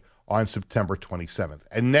Salt Lake on September 27th.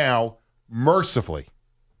 And now, mercifully,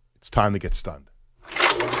 it's time to get stunned.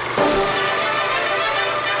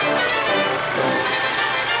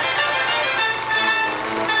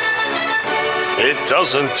 It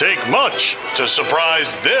doesn't take much to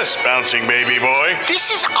surprise this bouncing baby boy. This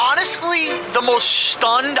is honestly the most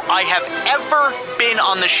stunned I have ever been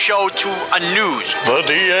on the show to a news. The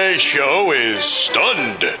DA show is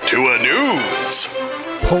stunned to a news.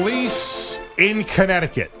 Police in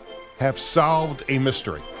Connecticut have solved a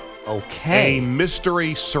mystery. Okay. A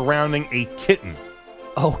mystery surrounding a kitten.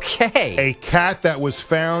 Okay. A cat that was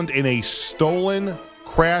found in a stolen,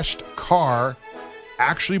 crashed car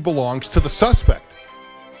actually belongs to the suspect.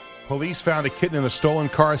 Police found a kitten in a stolen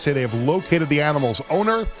car, say they have located the animal's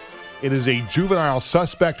owner. It is a juvenile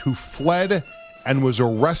suspect who fled and was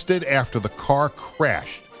arrested after the car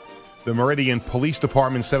crashed. The Meridian Police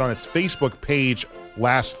Department said on its Facebook page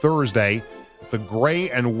last Thursday that the gray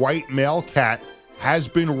and white male cat has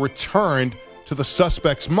been returned to the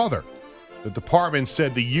suspect's mother. The department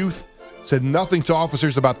said the youth said nothing to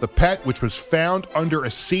officers about the pet, which was found under a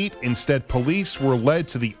seat. Instead, police were led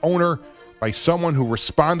to the owner by someone who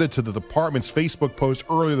responded to the department's Facebook post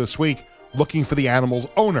earlier this week looking for the animal's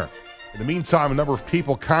owner. In the meantime, a number of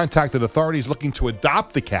people contacted authorities looking to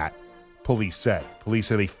adopt the cat, police said. Police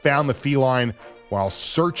say they found the feline while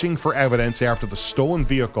searching for evidence after the stolen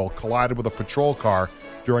vehicle collided with a patrol car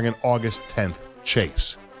during an August 10th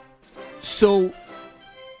chase. So,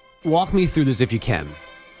 walk me through this if you can.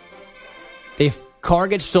 The car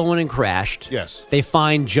gets stolen and crashed. Yes. They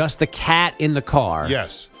find just the cat in the car.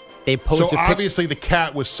 Yes. They post so obviously the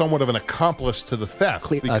cat was somewhat of an accomplice to the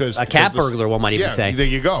theft. Because a cat burglar, one might even say. There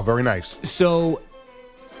you go. Very nice. So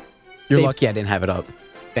you're lucky I didn't have it up.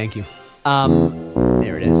 Thank you.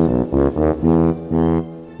 There it is.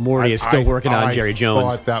 Morty is still working on Jerry Jones.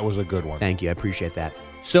 I thought that was a good one. Thank you. I appreciate that.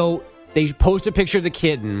 So they post a picture of the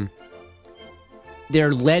kitten.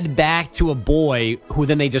 They're led back to a boy who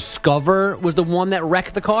then they discover was the one that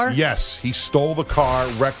wrecked the car? Yes. He stole the car,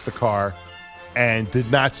 wrecked the car, and did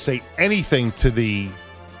not say anything to the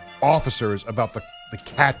officers about the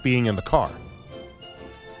cat being in the car.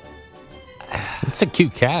 It's a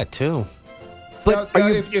cute cat, too. But now,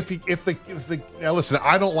 now listen,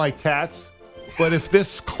 I don't like cats, but if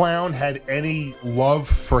this clown had any love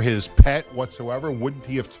for his pet whatsoever, wouldn't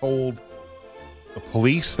he have told the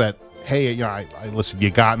police that, hey, I listen, you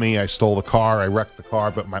got me, I stole the car, I wrecked the car,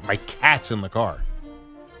 but my cat's in the car.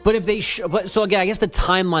 But if they so again, I guess the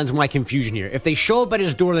timeline's my confusion here. If they show up at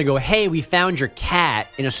his door and they go, "Hey, we found your cat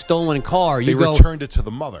in a stolen car," they returned it to the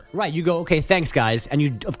mother. Right? You go, "Okay, thanks, guys," and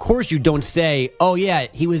you, of course, you don't say, "Oh yeah,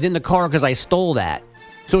 he was in the car because I stole that."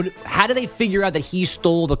 So how do they figure out that he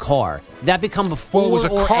stole the car? Did that become before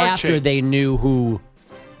or after they knew who?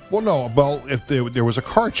 Well, no. Well, if there was a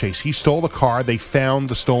car chase, he stole the car. They found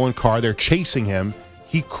the stolen car. They're chasing him.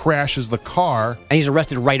 He crashes the car. And he's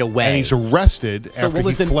arrested right away. And he's arrested after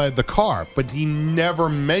he fled the car. But he never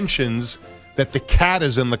mentions that the cat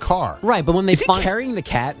is in the car. Right, but when they is he carrying the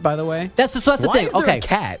cat, by the way? That's the thing. Why is there okay. a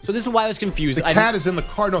cat? So this is why I was confused. The cat is in the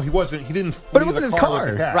car. No, he wasn't. He didn't flee But it wasn't his car.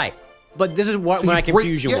 with the cat. Right. But this is what my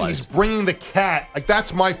confusion was. He's bringing the cat. Like,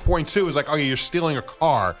 that's my point, too, is like, okay, you're stealing a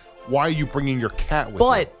car. Why are you bringing your cat with you?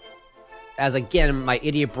 But, as again, my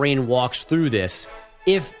idiot brain walks through this,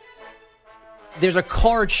 if there's a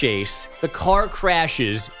car chase, the car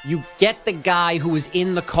crashes, you get the guy who was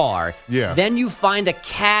in the car, then you find a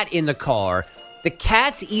cat in the car. The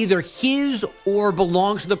cat's either his or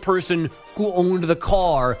belongs to the person who owned the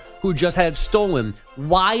car who just had it stolen.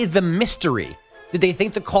 Why the mystery? Did they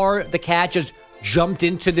think the cat just jumped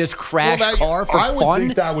into this crashed car for fun? I would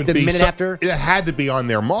think that would the be minute after? It had to be on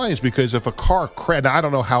their minds, because if a car crashed, I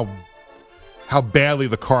don't know how badly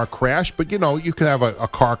the car crashed, but, you could have a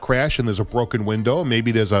car crash and there's a broken window.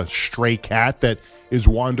 Maybe there's a stray cat that is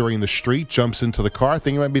wandering the street, jumps into the car,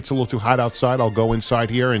 thinking maybe it's a little too hot outside. I'll go inside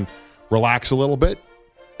here and relax a little bit.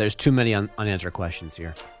 There's too many unanswered questions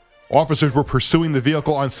here. Officers were pursuing the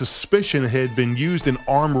vehicle on suspicion it had been used in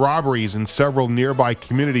armed robberies in several nearby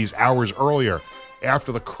communities hours earlier.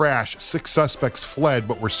 After the crash, 6 suspects fled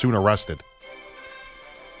but were soon arrested.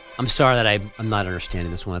 I'm sorry that I'm not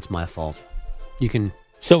understanding this one. That's my fault. You can.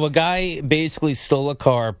 So a guy basically stole a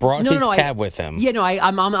car, brought his cab with him. Yeah, no,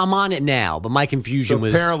 I'm on it now, but my confusion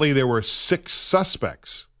was. Apparently there were 6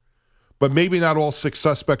 suspects, but maybe not all 6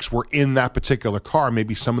 suspects were in that particular car.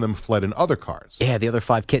 Maybe some of them fled in other cars. Yeah, the other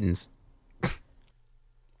 5 kittens.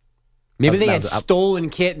 Maybe they had stolen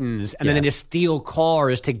kittens, and then they just steal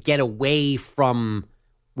cars to get away from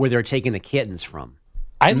where they're taking the kittens from.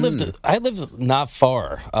 I lived not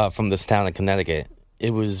far from this town in Connecticut.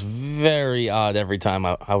 It was very odd every time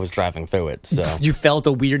I was driving through it. So you felt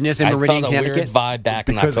a weirdness in Meridian, Connecticut? I felt a weird vibe back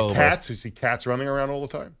in October. Because of cats? You see cats running around all the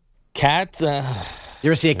time? Cats? You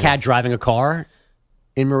ever see a cat driving a car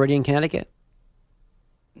in Meridian, Connecticut?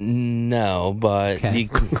 No, but... Okay.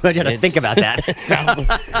 I'm glad you had to think about that.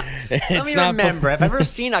 Let me remember. Have I ever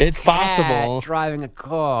seen a cat driving a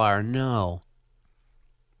car? No.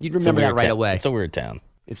 You'd remember that right away. It's a weird town.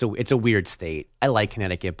 It's a weird state. I like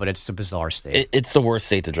Connecticut, but it's a bizarre state. It's the worst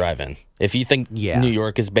state to drive in. If you think New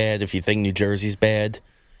York is bad, if you think New Jersey's bad,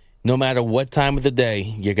 no matter what time of the day,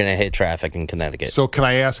 you're going to hit traffic in Connecticut. So can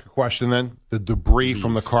I ask a question then? The debris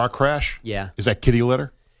from the car crash? Yeah. Is that kitty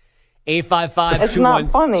litter?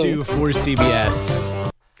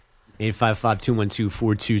 855-212-4CBS.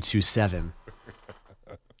 855-212-4227.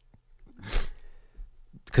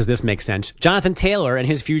 because this makes sense. Jonathan Taylor and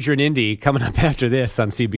his future in Indy coming up after this on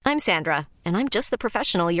CB. I'm Sandra, and I'm just the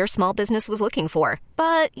professional your small business was looking for.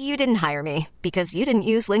 But you didn't hire me because you didn't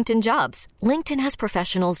use LinkedIn Jobs. LinkedIn has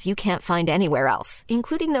professionals you can't find anywhere else,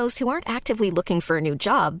 including those who aren't actively looking for a new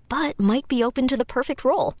job, but might be open to the perfect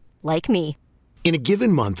role, like me. In a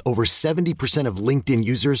given month, over 70% of LinkedIn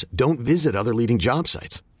users don't visit other leading job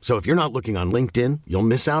sites. So if you're not looking on LinkedIn, you'll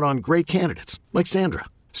miss out on great candidates like Sandra.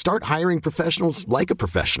 Start hiring professionals like a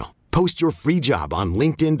professional. Post your free job on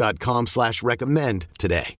linkedin.com/recommend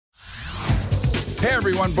today. Hey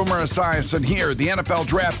everyone, Boomer Esiason here. The NFL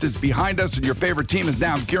Draft is behind us and your favorite team is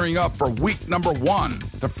now gearing up for week number 1.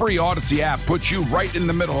 The free Odyssey app puts you right in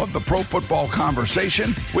the middle of the pro football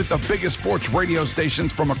conversation with the biggest sports radio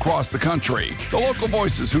stations from across the country. The local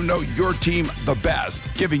voices who know your team the best,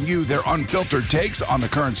 giving you their unfiltered takes on the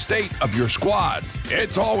current state of your squad.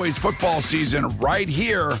 It's always football season right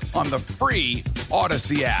here on the free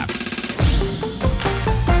Odyssey app.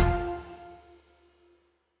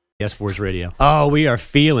 Sports Radio. Oh, we are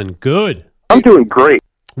feeling good. I'm doing great.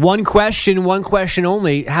 One question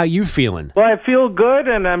only. How you feeling? Well, I feel good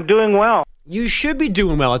and I'm doing well. You should be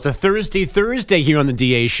doing well. It's a Thursday here on the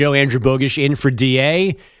DA show. Andrew Bogish in for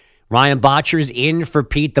DA. Ryan Botcher's in for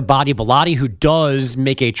Pete the Body Bellotti, who does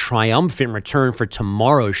make a triumphant return for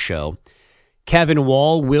tomorrow's show. Kevin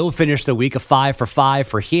Wall will finish the week, a 5 for 5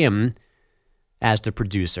 for him as the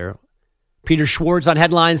producer. Peter Schwartz on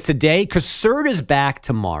headlines today. Cassert is back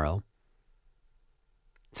tomorrow.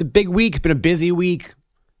 It's a big week. It's been a busy week.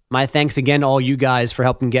 My thanks again to all you guys for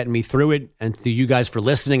helping getting me through it, and to you guys for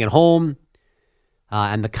listening at home,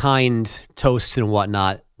 and the kind toasts and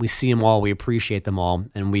whatnot. We see them all. We appreciate them all.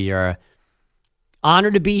 And we are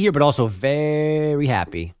honored to be here, but also very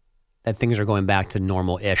happy that things are going back to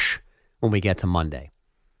normal-ish when we get to Monday.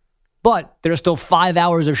 But there's still 5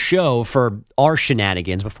 hours of show for our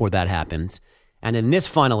shenanigans before that happens. And in this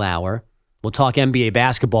final hour, we'll talk NBA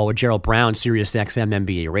basketball with Gerald Brown, SiriusXM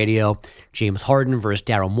NBA Radio. James Harden versus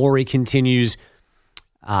Daryl Morey continues.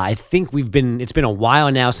 I think it's been a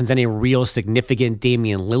while now since any real significant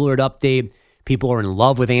Damian Lillard update. People are in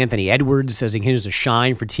love with Anthony Edwards as he continues to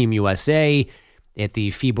shine for Team USA at the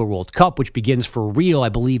FIBA World Cup, which begins for real, I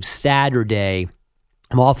believe, Saturday.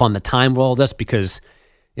 I'm off on the time roll just because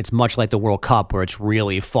it's much like the World Cup, where it's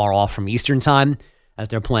really far off from Eastern time, as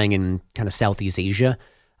they're playing in kind of Southeast Asia.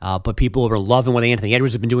 But people are loving what Anthony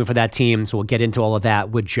Edwards has been doing for that team, so we'll get into all of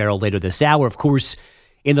that with Gerald later this hour. Of course,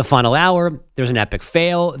 in the final hour, there's an epic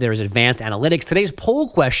fail. There's advanced analytics. Today's poll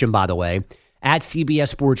question, by the way, at CBS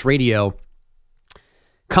Sports Radio,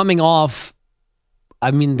 coming off,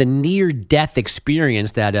 the near-death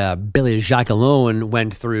experience that Billy Jacquelone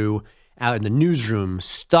went through out in the newsroom,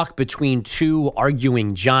 stuck between two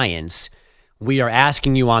arguing giants. We are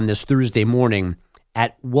asking you on this Thursday morning,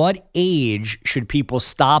 at what age should people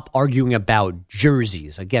stop arguing about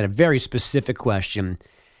jerseys? Again, a very specific question.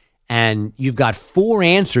 And you've got 4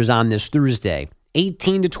 answers on this Thursday,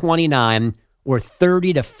 18 to 29 or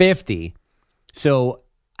 30 to 50. So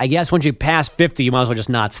I guess once you pass 50, you might as well just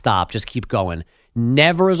not stop. Just keep going.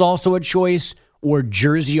 Never is also a choice, or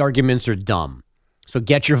jersey arguments are dumb. So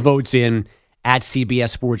get your votes in at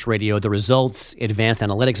CBS Sports Radio. The results, advanced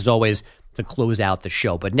analytics, as always, to close out the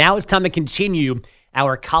show. But now it's time to continue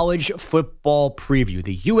our college football preview.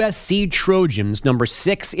 The USC Trojans, number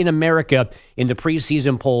 6 in America in the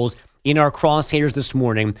preseason polls, in our crosshairs this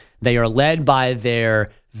morning. They are led by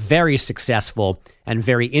their very successful and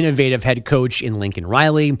very innovative head coach in Lincoln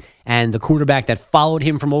Riley, and the quarterback that followed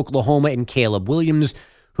him from Oklahoma in Caleb Williams,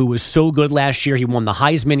 who was so good last year. He won the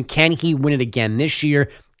Heisman. Can he win it again this year?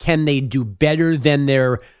 Can they do better than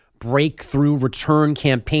their breakthrough return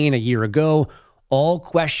campaign a year ago? All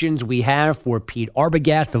questions we have for Pete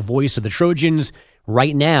Arbogast, the voice of the Trojans,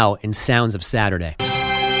 right now in Sounds of Saturday.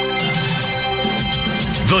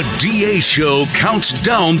 The DA Show counts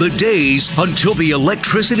down the days until the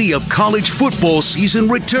electricity of college football season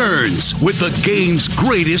returns with the game's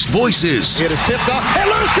greatest voices. It is tipped off, and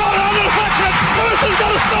Lewis got it on the deflection. Lewis is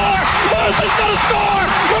going to score. Lewis is going to score.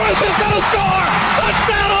 Lewis is going to score.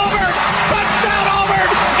 Touchdown Auburn. Touchdown Auburn.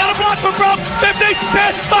 Got a block from Brock. 50,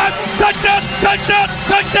 10, 5. Touchdown, touchdown,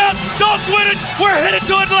 touchdown. Dogs win it. We're headed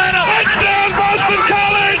to Atlanta. Touchdown Boston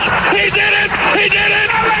College. He did it. He did it.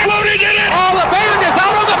 Flutie did it. Oh, the band is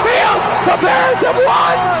out on the field. The Bears have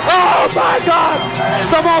won. Oh, my God.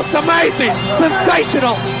 The most amazing,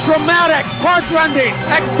 sensational, dramatic, heart-rending,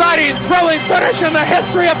 exciting, thrilling finish in the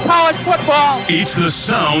history of college football. It's the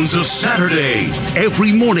Sounds of Saturday.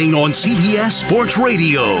 Every morning on CBS Sports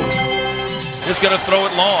Radio. Is going to throw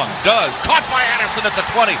it long. Does. Caught by Anderson at the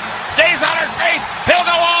 20. Stays on his feet. He'll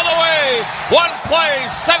go all the way. One play,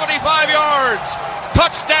 75 yards.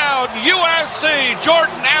 Touchdown, USC,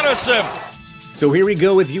 Jordan Addison. So here we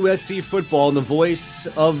go with USC football, and the voice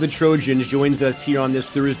of the Trojans joins us here on this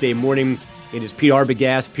Thursday morning. It is Pete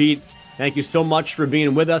Arbogast. Pete, thank you so much for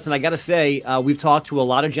being with us. And I got to say, we've talked to a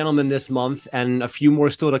lot of gentlemen this month and a few more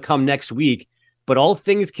still to come next week. But all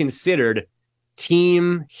things considered,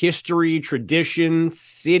 team, history, tradition,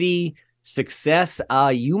 city, success,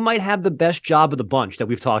 you might have the best job of the bunch that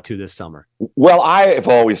we've talked to this summer. Well, I've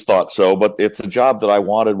always thought so, but it's a job that I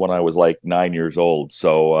wanted when I was like 9 years old.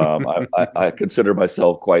 So I consider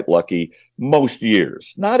myself quite lucky most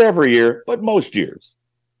years. Not every year, but most years.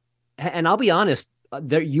 And I'll be honest,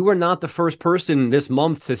 you are not the first person this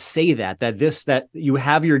month to say that you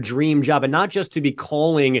have your dream job, and not just to be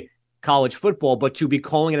calling college football, but to be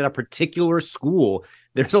calling it at a particular school.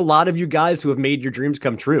 There's a lot of you guys who have made your dreams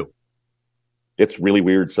come true. It's really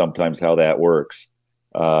weird sometimes how that works.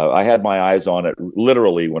 I had my eyes on it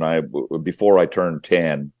literally before I turned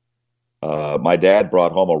 10. My dad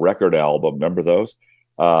brought home a record album. Remember those?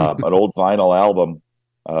 An old vinyl album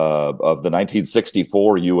of the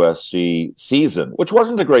 1964 USC season, which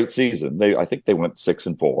wasn't a great season. I think they went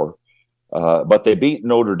 6-4. But they beat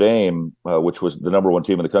Notre Dame, which was the number one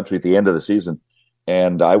team in the country at the end of the season.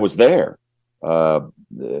 And I was there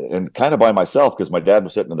and kind of by myself because my dad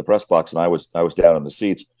was sitting in the press box and I was down in the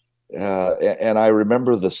seats. And I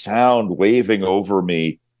remember the sound waving over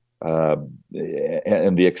me and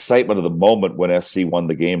the excitement of the moment when SC won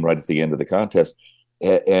the game right at the end of the contest.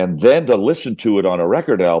 And then to listen to it on a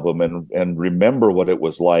record album and remember what it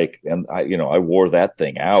was like. And I wore that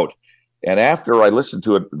thing out. And after I listened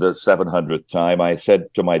to it the 700th time, I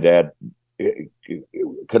said to my dad,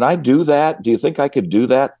 can I do that? Do you think I could do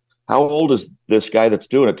that? How old is this guy that's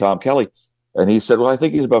doing it, Tom Kelly? And he said, well, I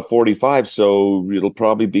think he's about 45, so it'll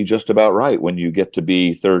probably be just about right when you get to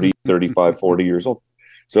be 30, 35, 40 years old.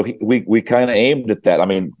 So we kind of aimed at that. I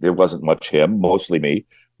mean, it wasn't much him, mostly me,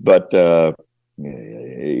 but I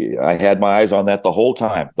had my eyes on that the whole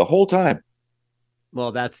time.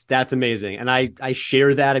 Well, that's amazing. And I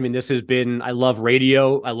share that. I mean, I love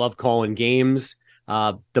radio. I love calling games.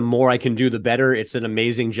 The more I can do, the better. It's an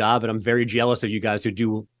amazing job. And I'm very jealous of you guys who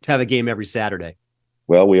do have a game every Saturday.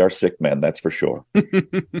 Well, we are sick men. That's for sure.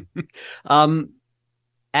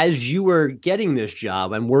 As you were getting this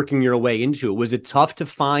job and working your way into it, was it tough to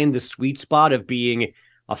find the sweet spot of being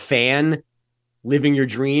a fan, living your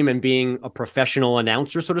dream, and being a professional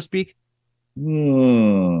announcer, so to speak? I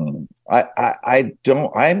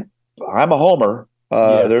don't. I'm a homer.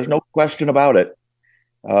 There's no question about it.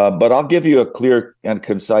 But I'll give you a clear and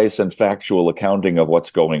concise and factual accounting of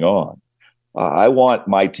what's going on. I want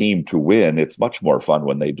my team to win. It's much more fun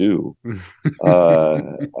when they do.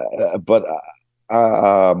 But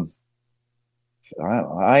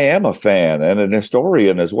I am a fan and an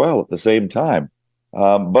historian as well at the same time.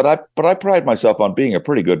 But I pride myself on being a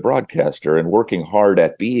pretty good broadcaster and working hard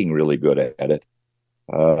at being really good at it.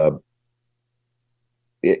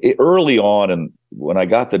 Early on, and when I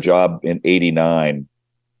got the job in '89,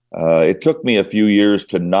 it took me a few years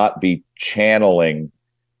to not be channeling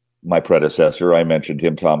my predecessor. I mentioned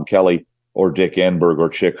him, Tom Kelly, or Dick Enberg, or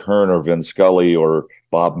Chick Hearn, or Vin Scully, or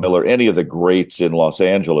Bob Miller, any of the greats in Los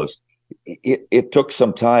Angeles. It took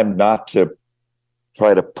some time not to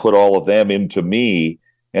try to put all of them into me.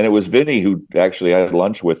 And it was Vinny who actually I had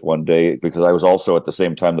lunch with one day, because I was also at the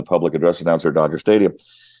same time the public address announcer at Dodger Stadium.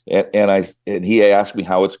 And he asked me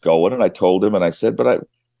how it's going, and I told him, and I said, but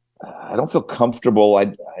I don't feel comfortable.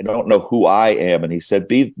 I don't know who I am. And he said,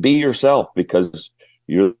 be yourself, because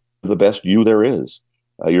you're the best you there is.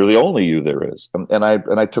 You're the only you there is. And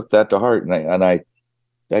I took that to heart, and I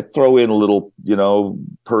throw in a little,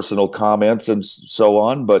 personal comments and so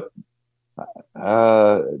on, but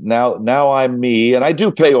now I'm me, and I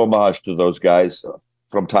do pay homage to those guys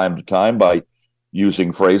from time to time by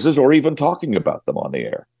using phrases or even talking about them on the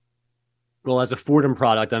air. Well, as a Fordham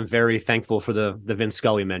product, I'm very thankful for the Vin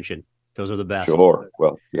Scully mention. Those are the best. Sure.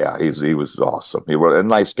 Well, yeah, he was awesome. He was a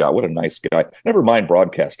nice guy. What a nice guy. Never mind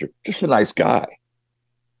broadcaster, just a nice guy.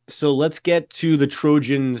 So let's get to the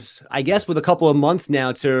Trojans, I guess, with a couple of months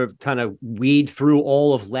now to kind of weed through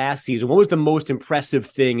all of last season. What was the most impressive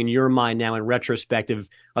thing in your mind now in retrospective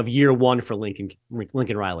of year one for Lincoln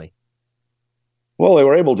Riley? Well, they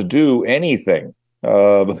were able to do anything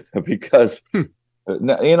because, and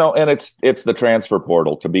it's the transfer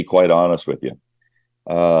portal, to be quite honest with you.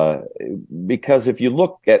 Because if you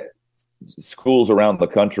look at schools around the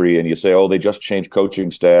country and you say, oh, they just changed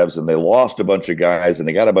coaching staffs and they lost a bunch of guys and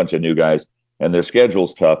they got a bunch of new guys and their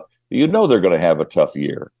schedule's tough, they're going to have a tough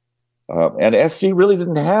year. And SC really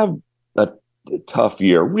didn't have a tough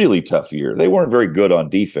year, really tough year. They weren't very good on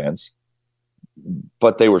defense,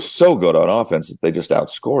 but they were so good on offense that they just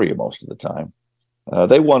outscore you most of the time.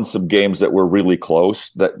 They won some games that were really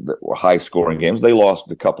close, that were high-scoring games. They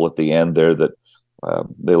lost a couple at the end there that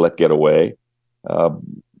they let get away.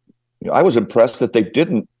 I was impressed that they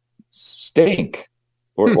didn't stink,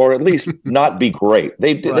 or at least not be great.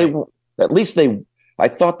 I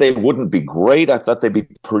thought they wouldn't be great. I thought they'd be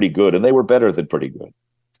pretty good, and they were better than pretty good.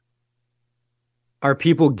 Are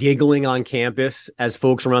people giggling on campus as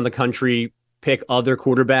folks around the country pick other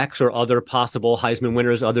quarterbacks or other possible Heisman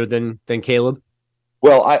winners other than Caleb?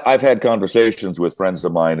 Well, I've had conversations with friends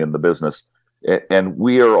of mine in the business, and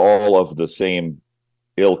we are all of the same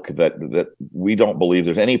ilk that we don't believe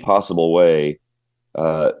there's any possible way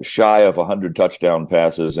shy of 100 touchdown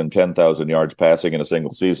passes and 10,000 yards passing in a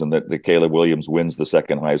single season that Caleb Williams wins the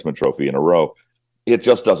second Heisman Trophy in a row. It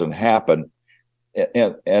just doesn't happen.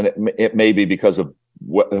 And it may be because of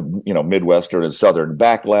Midwestern and Southern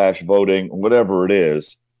backlash, voting, whatever it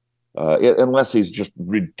is, unless he's just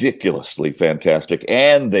ridiculously fantastic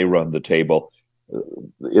and they run the table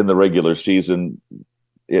in the regular season.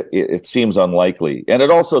 It seems unlikely, and it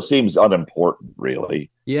also seems unimportant, really.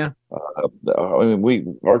 Yeah.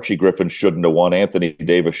 Archie Griffin shouldn't have won. Anthony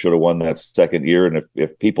Davis should have won that second year, and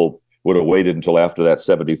if people would have waited until after that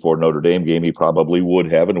 74 Notre Dame game, he probably would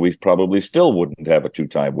have, and we probably still wouldn't have a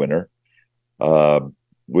two-time winner.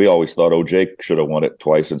 We always thought O.J. should have won it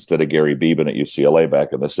twice instead of Gary Beeman at UCLA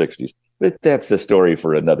back in the 60s. But that's a story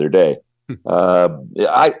for another day.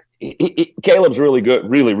 Caleb's really good,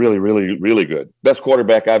 really, really, really, really good. Best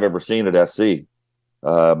quarterback I've ever seen at SC.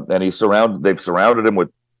 And they've surrounded him with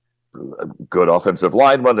good offensive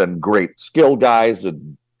linemen and great skill guys,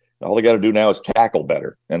 and all they got to do now is tackle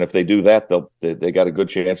better. And if they do that, they got a good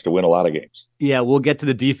chance to win a lot of games. Yeah, we'll get to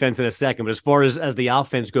the defense in a second. But as far as the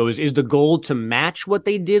offense goes, is the goal to match what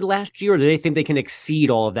they did last year, or do they think they can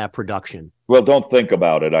exceed all of that production? Well, don't think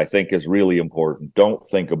about it, I think, is really important. Don't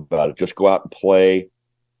think about it. Just go out and play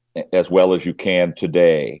as well as you can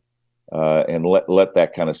today, and let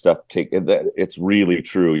that kind of stuff take. It's really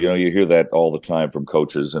true. You hear that all the time from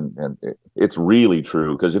coaches, and it's really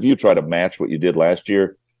true, because if you try to match what you did last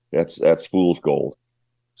year, that's fool's gold.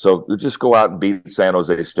 So just go out and beat San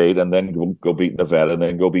Jose State, and then go beat Nevada, and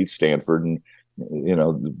then go beat Stanford, and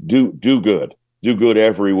do good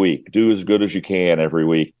every week. Do as good as you can every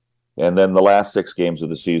week, and then the last 6 games of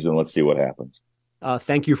the season, let's see what happens.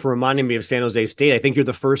 Thank you for reminding me of San Jose State. I think you're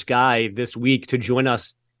the first guy this week to join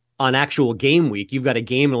us on actual game week. You've got a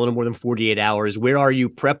game in a little more than 48 hours. Where are you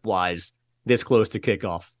prep-wise this close to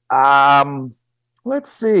kickoff?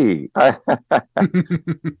 Let's see. I'd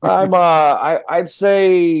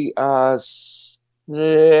say 65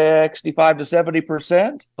 to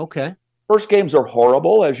 70%. Okay. First games are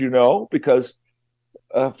horrible, as you know, because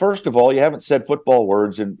first of all, you haven't said football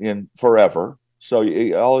words in forever. So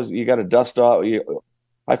you got to dust off.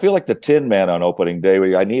 I feel like the Tin Man on opening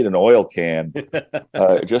day. I need an oil can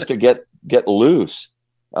just to get loose.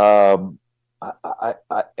 I'm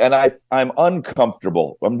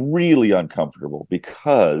uncomfortable. I'm really uncomfortable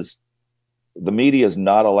because the media is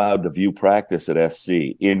not allowed to view practice at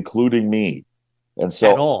SC, including me. And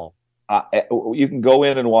so at all. You can go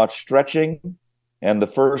in and watch stretching and the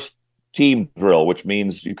first team drill, which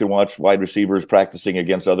means you can watch wide receivers practicing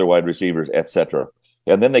against other wide receivers, etc.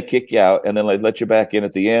 And then they kick you out, and then they let you back in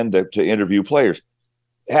at the end to interview players.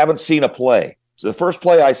 Haven't seen a play. So the first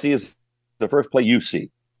play I see is the first play you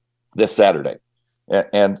see this Saturday.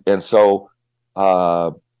 And so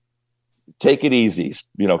take it easy.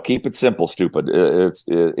 Keep it simple, stupid.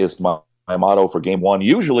 It's my motto for game one,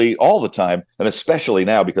 usually all the time, and especially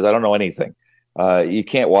now because I don't know anything. You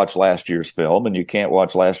can't watch last year's film, and you can't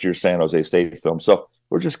watch last year's San Jose State film. So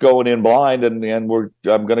we're just going in blind, and I'm going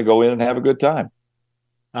to go in and have a good time.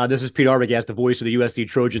 This is Pete Arbogast, the voice of the USC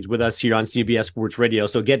Trojans, with us here on CBS Sports Radio.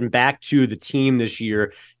 So getting back to the team this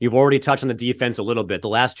year, you've already touched on the defense a little bit. The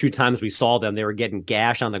last 2 times we saw them, they were getting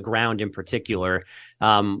gashed on the ground in particular.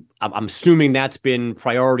 I'm assuming that's been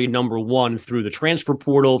priority number 1 through the transfer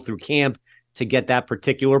portal, through camp, to get that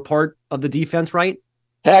particular part of the defense right.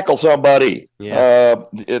 Tackle somebody. Yeah.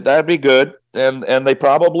 That'd be good. And they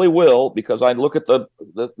probably will, because I look at the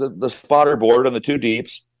spotter board and the 2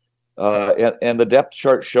 deeps. And the depth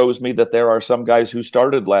chart shows me that there are some guys who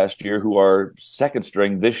started last year who are second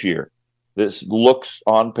string this year. This looks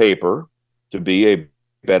on paper to be a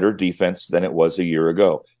better defense than it was a year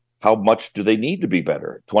ago. How much do they need to be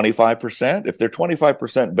better? 25%? If they're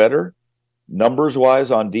 25% better,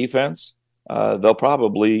 numbers-wise on defense, they'll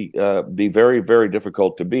probably be very, very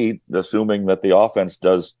difficult to beat, assuming that the offense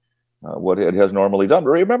does what it has normally done.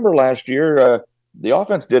 Remember last year, the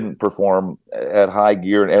offense didn't perform at high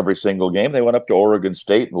gear in every single game. They went up to Oregon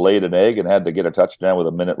State and laid an egg and had to get a touchdown with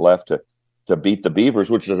a minute left to beat the Beavers,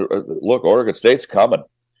 which is, look, Oregon State's coming.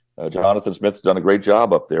 Jonathan Smith's done a great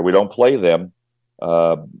job up there. We don't play them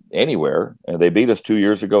anywhere, and they beat us 2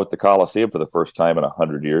 years ago at the Coliseum for the first time in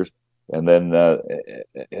 100 years. And then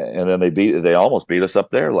they almost beat us up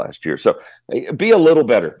there last year. So be a little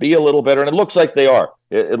better, and it looks like they are.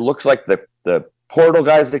 It looks like the portal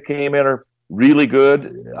guys that came in are really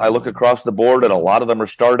good. I look across the board, and a lot of them are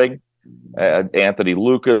starting. Anthony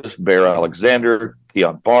Lucas, Bear Alexander,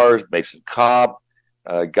 Keon Bars, Mason Cobb,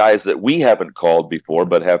 guys that we haven't called before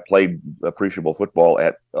but have played appreciable football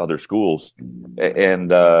at other schools. And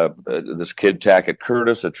this kid Tackett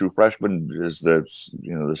Curtis, a true freshman, is the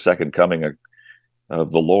second coming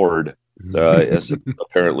of the Lord.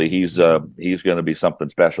 Apparently he's going to be something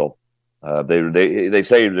special. They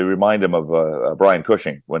say they remind him of Brian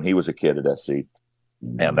Cushing when he was a kid at SC,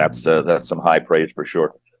 and that's some high praise for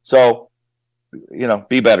sure. So,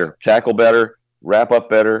 be better, tackle better, wrap up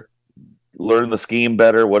better, learn the scheme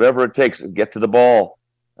better, whatever it takes, get to the ball.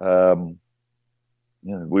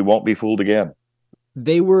 We won't be fooled again.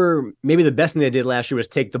 They were maybe the best thing they did last year was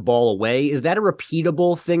take the ball away. Is that a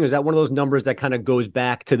repeatable thing? Or is that one of those numbers that kind of goes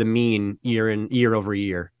back to the mean year over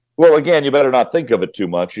year? Well, again, you better not think of it too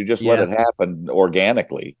much. You just let it happen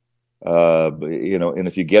organically. And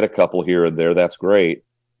if you get a couple here and there, that's great.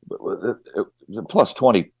 Plus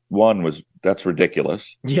 21 that's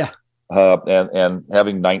ridiculous. Yeah. And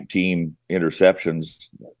having 19 interceptions,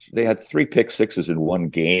 they had 3 pick sixes in one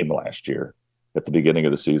game last year at the beginning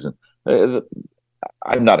of the season.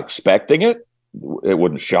 I'm not expecting it. It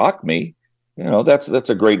wouldn't shock me. That's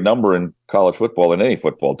a great number in college football and any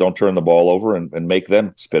football. Don't turn the ball over and make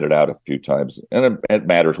them spit it out a few times. And it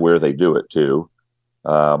matters where they do it too.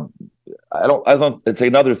 It's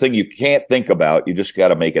another thing you can't think about. You just got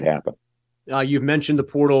to make it happen. You've mentioned the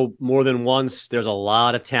portal more than once. There's a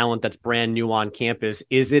lot of talent that's brand new on campus.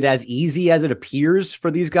 Is it as easy as it appears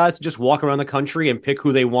for these guys to just walk around the country and pick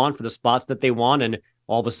who they want for the spots that they want, and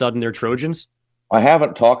all of a sudden they're Trojans? I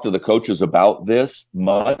haven't talked to the coaches about this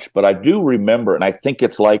much, but I do remember, and I think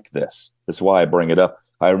it's like this. That's why I bring it up.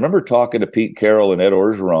 I remember talking to Pete Carroll and Ed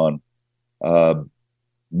Orgeron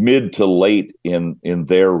mid to late in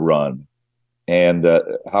their run, and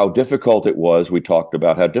how difficult it was. We talked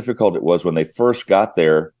about how difficult it was when they first got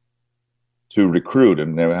there to recruit,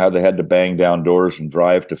 and how they had to bang down doors and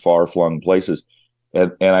drive to far-flung places.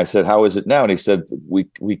 And I said, how is it now? And he said, we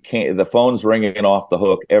can't, the phone's ringing off the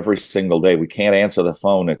hook every single day. We can't answer the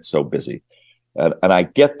phone. It's so busy. And I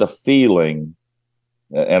get the feeling,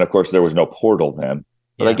 and of course there was no portal then,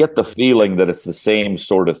 but I get the feeling that it's the same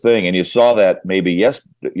sort of thing. And you saw that maybe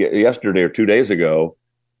yesterday or 2 days ago,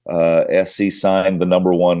 SC signed the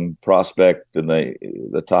number one prospect in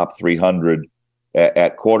the top 300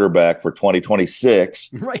 at quarterback for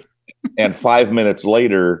 2026. Right. And 5 minutes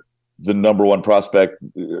later, the number one prospect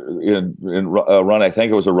in run, I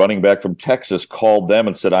think it was a running back from Texas, called them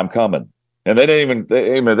and said, "I'm coming." And they didn't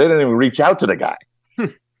even reach out to the guy.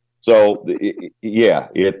 So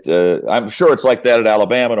I'm sure it's like that at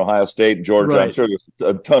Alabama and Ohio State and Georgia. Right. I'm sure there's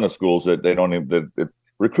a ton of schools that they don't even.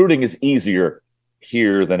 Recruiting is easier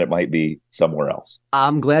here than it might be somewhere else.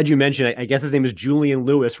 I'm glad you mentioned it. I guess his name is Julian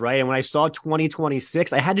Lewis, right? And when I saw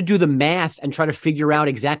 2026, I had to do the math and try to figure out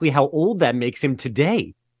exactly how old that makes him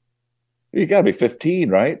today. You got to be 15,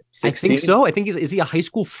 right? 16? I think so. I think is he a high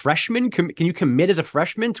school freshman? Can you commit as a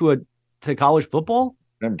freshman to college football?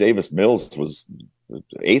 And Davis Mills was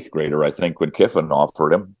 8th grader, I think, when Kiffin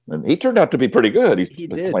offered him, and he turned out to be pretty good. He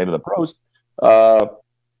been playing in the pros.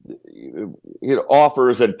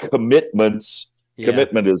 Offers and commitments. Yeah.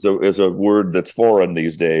 Commitment is a word that's foreign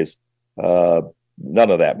these days. None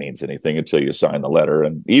of that means anything until you sign the letter,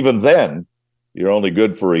 and even then, you're only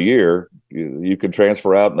good for a year. You can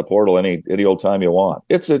transfer out in the portal any old time you want.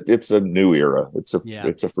 It's a new era. It's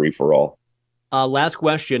a free for all. Last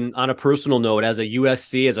question on a personal note, as a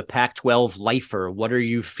USC, as a Pac-12 lifer, what are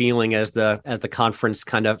you feeling as the conference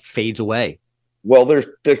kind of fades away? Well, there's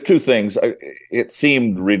two things. It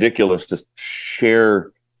seemed ridiculous to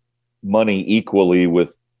share money equally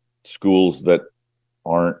with schools that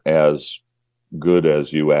aren't as good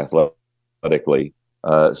as you athletically.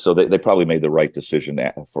 So they probably made the right decision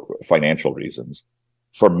for financial reasons.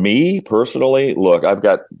 For me personally, look, I've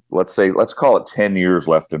got, let's call it 10 years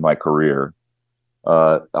left in my career.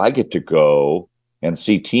 I get to go and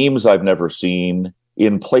see teams I've never seen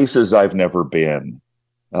in places I've never been,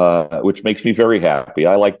 which makes me very happy.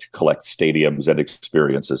 I like to collect stadiums and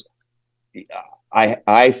experiences.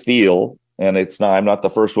 I feel, and I'm not the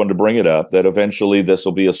first one to bring it up, that eventually this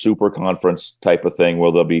will be a super conference type of thing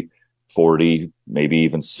where there'll be 40, maybe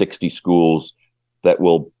even 60 schools that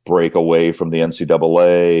will break away from the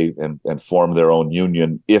NCAA and form their own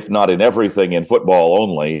union, if not in everything, in football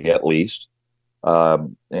only, at least,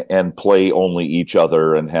 and play only each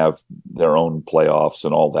other and have their own playoffs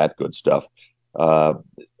and all that good stuff.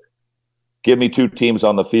 Give me 2 teams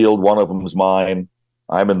on the field. One of them is mine.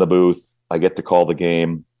 I'm in the booth. I get to call the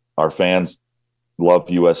game. Our fans love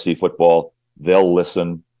USC football. They'll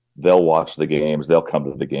listen. They'll watch the games. They'll come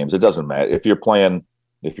to the games. It doesn't matter if you're playing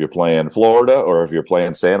Florida or if you're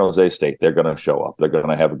playing San Jose State. They're going to show up. They're going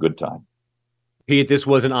to have a good time. Pete, this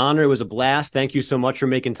was an honor. It was a blast. Thank you so much for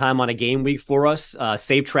making time on a game week for us.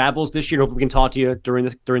 Safe travels this year. Hope we can talk to you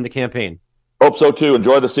during the campaign. Hope so too.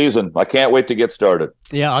 Enjoy the season. I can't wait to get started.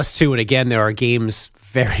 Yeah, us too. And again, there are games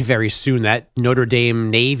very, very soon. That Notre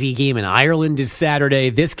Dame Navy game in Ireland is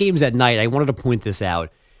Saturday. This game's at night. I wanted to point this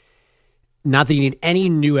out. Not that you need any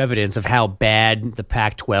new evidence of how bad the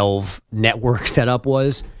Pac-12 network setup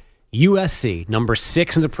was. USC, number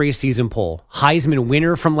 6 in the preseason poll. Heisman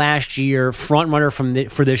winner from last year, front runner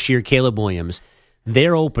for this year, Caleb Williams.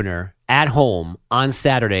 Their opener at home on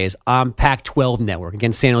Saturdays on Pac-12 network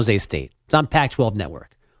against San Jose State. It's on Pac-12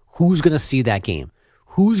 network. Who's going to see that game?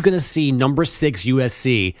 Who's going to see number 6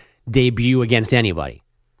 USC debut against anybody?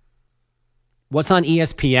 What's on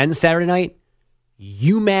ESPN Saturday night?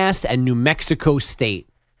 UMass and New Mexico State.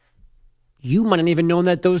 You might not even know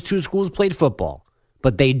that those 2 schools played football,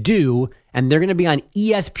 but they do, and they're going to be on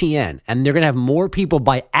ESPN, and they're going to have more people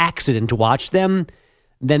by accident to watch them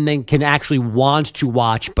than they can actually want to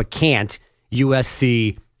watch but can't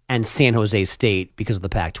USC and San Jose State because of the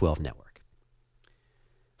Pac-12 network.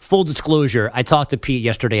 Full disclosure, I talked to Pete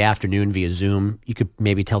yesterday afternoon via Zoom. You could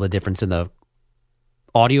maybe tell the difference in the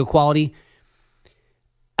audio quality.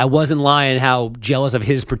 I wasn't lying how jealous of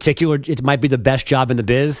his it might be the best job in the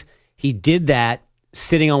biz. He did that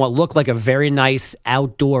sitting on what looked like a very nice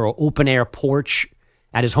outdoor or open-air porch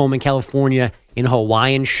at his home in California in a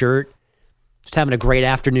Hawaiian shirt, just having a great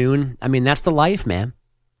afternoon. I mean, that's the life, man.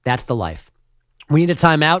 That's the life. We need a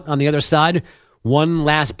timeout. On the other side, one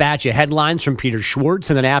last batch of headlines from Peter Schwartz,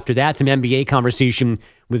 and then after that, some NBA conversation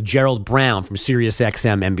with Gerald Brown from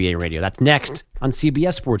SiriusXM NBA Radio. That's next on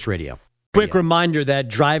CBS Sports Radio. Quick reminder that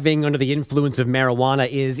driving under the influence of marijuana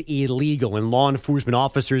is illegal, and law enforcement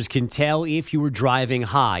officers can tell if you were driving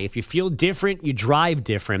high. If you feel different, you drive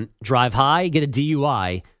different. Drive high, get a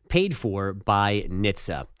DUI, paid for by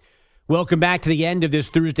NHTSA. Welcome back to the end of this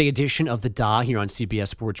Thursday edition of The Da here on CBS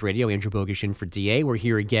Sports Radio. Andrew Bogusch in for DA. We're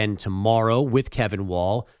here again tomorrow with Kevin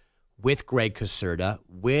Wall, with Greg Caserta,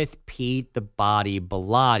 with Pete the Body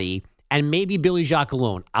Bellotti, and maybe Billy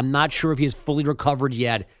Jacquelone. I'm not sure if he has fully recovered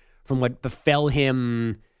yet from what befell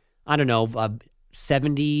him, I don't know,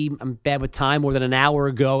 70, I'm bad with time, more than an hour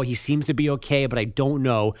ago. He seems to be okay, but I don't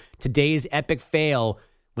know. Today's epic fail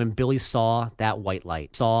when Billy saw that white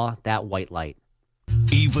light.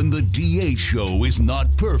 Even the DA show is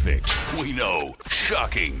not perfect. We know.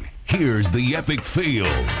 Shocking. Here's the epic fail.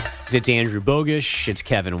 It's Andrew Bogusch. It's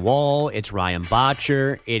Kevin Wall. It's Ryan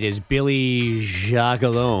Botcher. It is Billy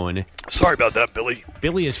Jacquelone. Sorry about that, Billy.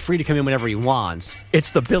 Billy is free to come in whenever he wants.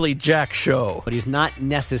 It's the Billy Jack Show. But he's not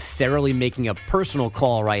necessarily making a personal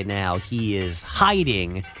call right now. He is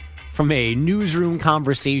hiding from a newsroom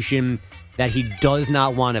conversation that he does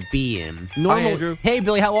not want to be in. Hi, Andrew. Hey,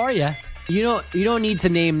 Billy, how are you? You don't need to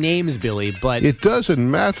name names, Billy, but it doesn't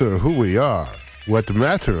matter who we are. What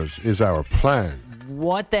matters is our plan.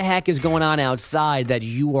 What the heck is going on outside that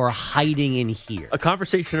you are hiding in here? A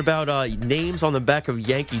conversation about names on the back of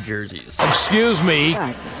Yankee jerseys. Excuse me.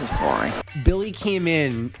 God, this is boring. Billy came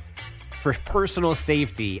in for personal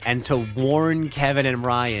safety and to warn Kevin and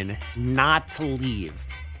Ryan not to leave,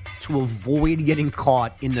 to avoid getting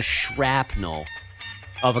caught in the shrapnel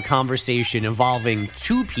of a conversation involving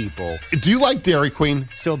 2 people. Do you like Dairy Queen?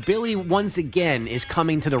 So Billy, once again, is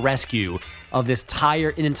coming to the rescue of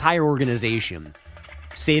an entire organization,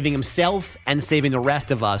 saving himself and saving the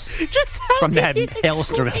rest of us from that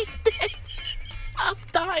hailstorm. I'm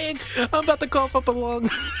dying. I'm about to cough up a lung.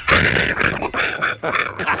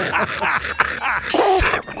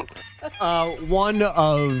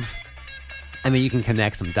 You can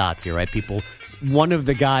connect some dots here, right, people? One of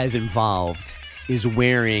the guys involved is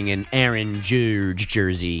wearing an Aaron Judge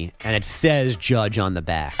jersey, and it says Judge on the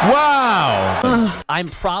back. Wow! I'm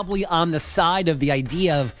probably on the side of the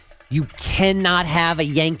idea of you cannot have a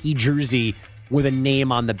Yankee jersey with a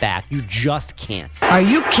name on the back. You just can't. Are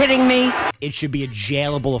you kidding me? It should be a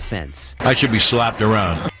jailable offense. I should be slapped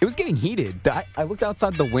around. It was getting heated. I looked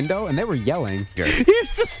outside the window and they were yelling.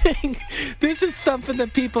 Here's the thing. This is something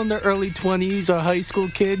that people in their early 20s or high school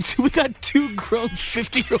kids, we got two grown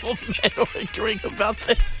 50-year-old men arguing about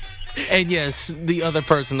this. And yes, the other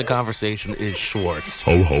person in the conversation is Schwartz.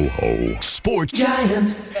 Ho, ho, ho. Sports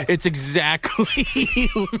Giant. It's exactly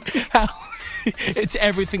how... It's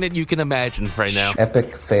everything that you can imagine right now.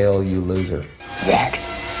 Epic fail, you loser. That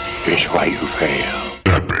is why you fail.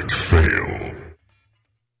 Epic fail.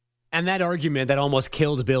 And that argument that almost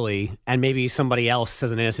killed Billy, and maybe somebody else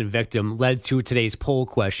as an innocent victim, led to today's poll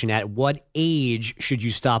question. At what age should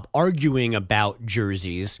you stop arguing about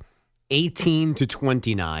jerseys? 18 to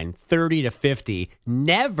 29, 30 to 50,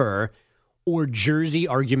 never, or jersey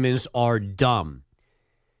arguments are dumb.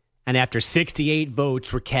 And after 68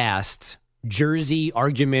 votes were cast, jersey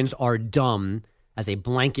arguments are dumb as a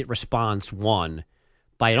blanket response won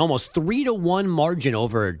by an almost 3-1 margin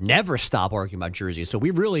over never stop arguing about jerseys. So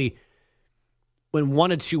we really went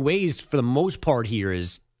one of two ways for the most part here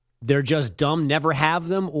is they're just dumb, never have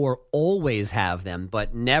them, or always have them,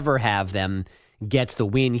 but never have them gets the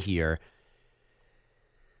win here.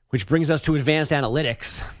 Which brings us to advanced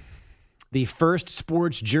analytics. The first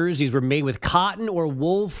sports jerseys were made with cotton or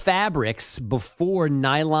wool fabrics before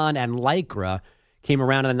nylon and lycra came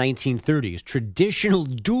around in the 1930s. Traditional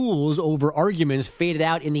duels over arguments faded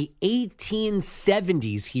out in the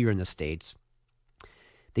 1870s here in the States.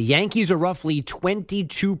 The Yankees are roughly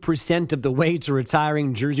 22% of the way to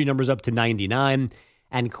retiring jersey numbers up to 99.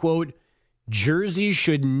 And, quote, jerseys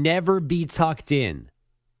should never be tucked in,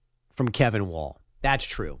 from Kevin Wall. That's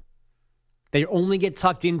true. They only get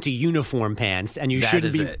tucked into uniform pants, and you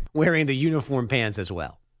shouldn't be wearing the uniform pants as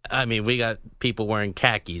well. I mean, we got people wearing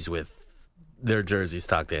khakis with their jerseys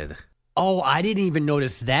tucked in. Oh, I didn't even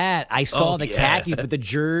notice that. I saw the khakis, but the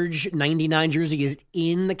Jurge 99 jersey is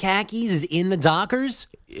in the khakis, is in the Dockers?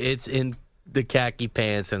 It's in the khaki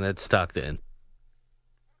pants, and it's tucked in.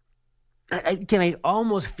 I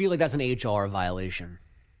almost feel like that's an HR violation.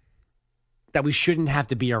 That we shouldn't have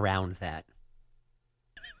to be around that.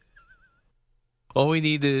 All we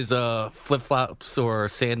need is flip-flops or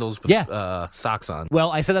sandals with socks on.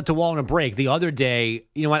 Well, I said that to Wall in a break. The other day,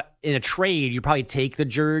 you know what? In a trade, you probably take the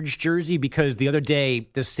Jurge jersey because the other day,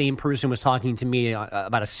 the same person was talking to me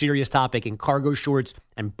about a serious topic in cargo shorts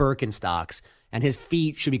and Birkenstocks, and his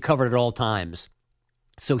feet should be covered at all times.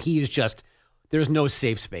 So he is just, there's no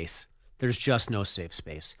safe space. There's just no safe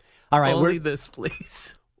space. All right. Only this,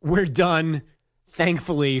 please. We're done.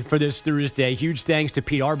 Thankfully, for this Thursday, huge thanks to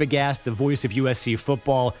Pete Arbogast, the voice of USC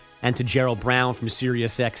football, and to Gerald Brown from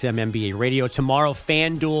SiriusXM NBA Radio. Tomorrow,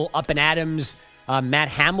 FanDuel, Up and Adams. Matt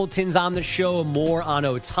Hamilton's on the show. More on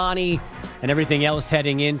Ohtani and everything else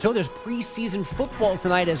heading in. So there's preseason football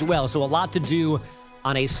tonight as well. So a lot to do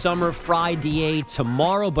on a summer Friday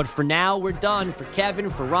tomorrow. But for now, we're done. For Kevin,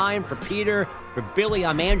 for Ryan, for Peter, for Billy,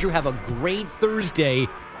 I'm Andrew. Have a great Thursday.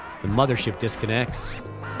 The mothership disconnects.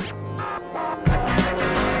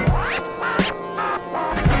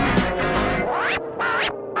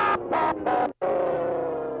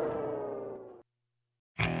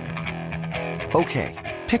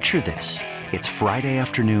 Okay, picture this. It's Friday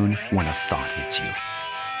afternoon when a thought hits you.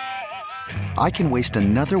 I can waste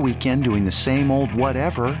another weekend doing the same old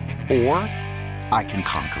whatever, or I can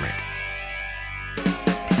conquer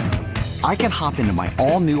it. I can hop into my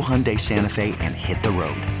all-new Hyundai Santa Fe and hit the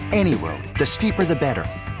road. Any road. The steeper, the better.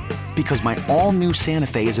 Because my all-new Santa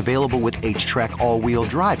Fe is available with H-Track all-wheel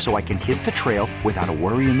drive, so I can hit the trail without a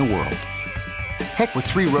worry in the world. Heck, with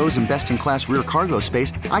 3 rows and best-in-class rear cargo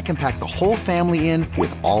space, I can pack the whole family in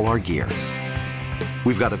with all our gear.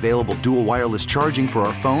 We've got available dual wireless charging for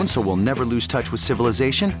our phones, so we'll never lose touch with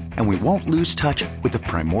civilization, and we won't lose touch with the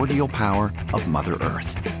primordial power of Mother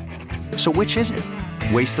Earth. So which is it?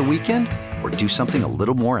 Waste the weekend or do something a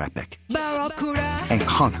little more epic? And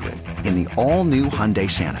conquer it in the all-new Hyundai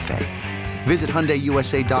Santa Fe. Visit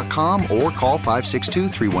HyundaiUSA.com or call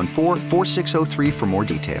 562-314-4603 for more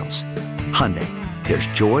details. Hyundai, there's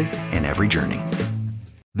joy in every journey.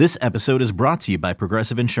 This episode is brought to you by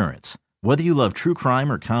Progressive Insurance. Whether you love true crime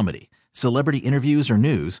or comedy, celebrity interviews or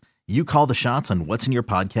news, you call the shots on what's in your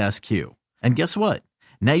podcast queue. And guess what?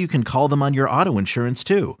 Now you can call them on your auto insurance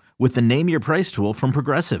too with the Name Your Price tool from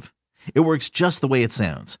Progressive. It works just the way it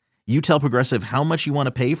sounds. You tell Progressive how much you want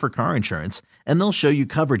to pay for car insurance, and they'll show you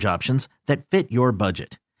coverage options that fit your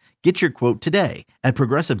budget. Get your quote today at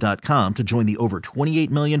Progressive.com to join the over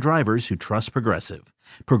 28 million drivers who trust Progressive.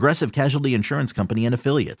 Progressive Casualty Insurance Company and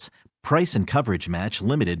Affiliates. Price and coverage match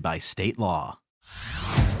limited by state law.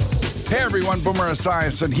 Hey everyone, Boomer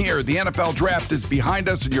Esiason here. The NFL Draft is behind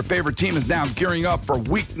us and your favorite team is now gearing up for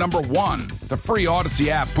week number 1. The free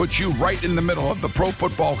Odyssey app puts you right in the middle of the pro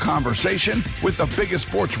football conversation with the biggest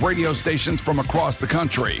sports radio stations from across the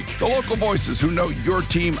country. The local voices who know your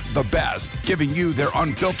team the best, giving you their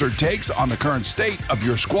unfiltered takes on the current state of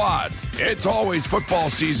your squad. It's always football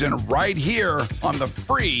season right here on the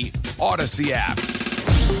free Odyssey app.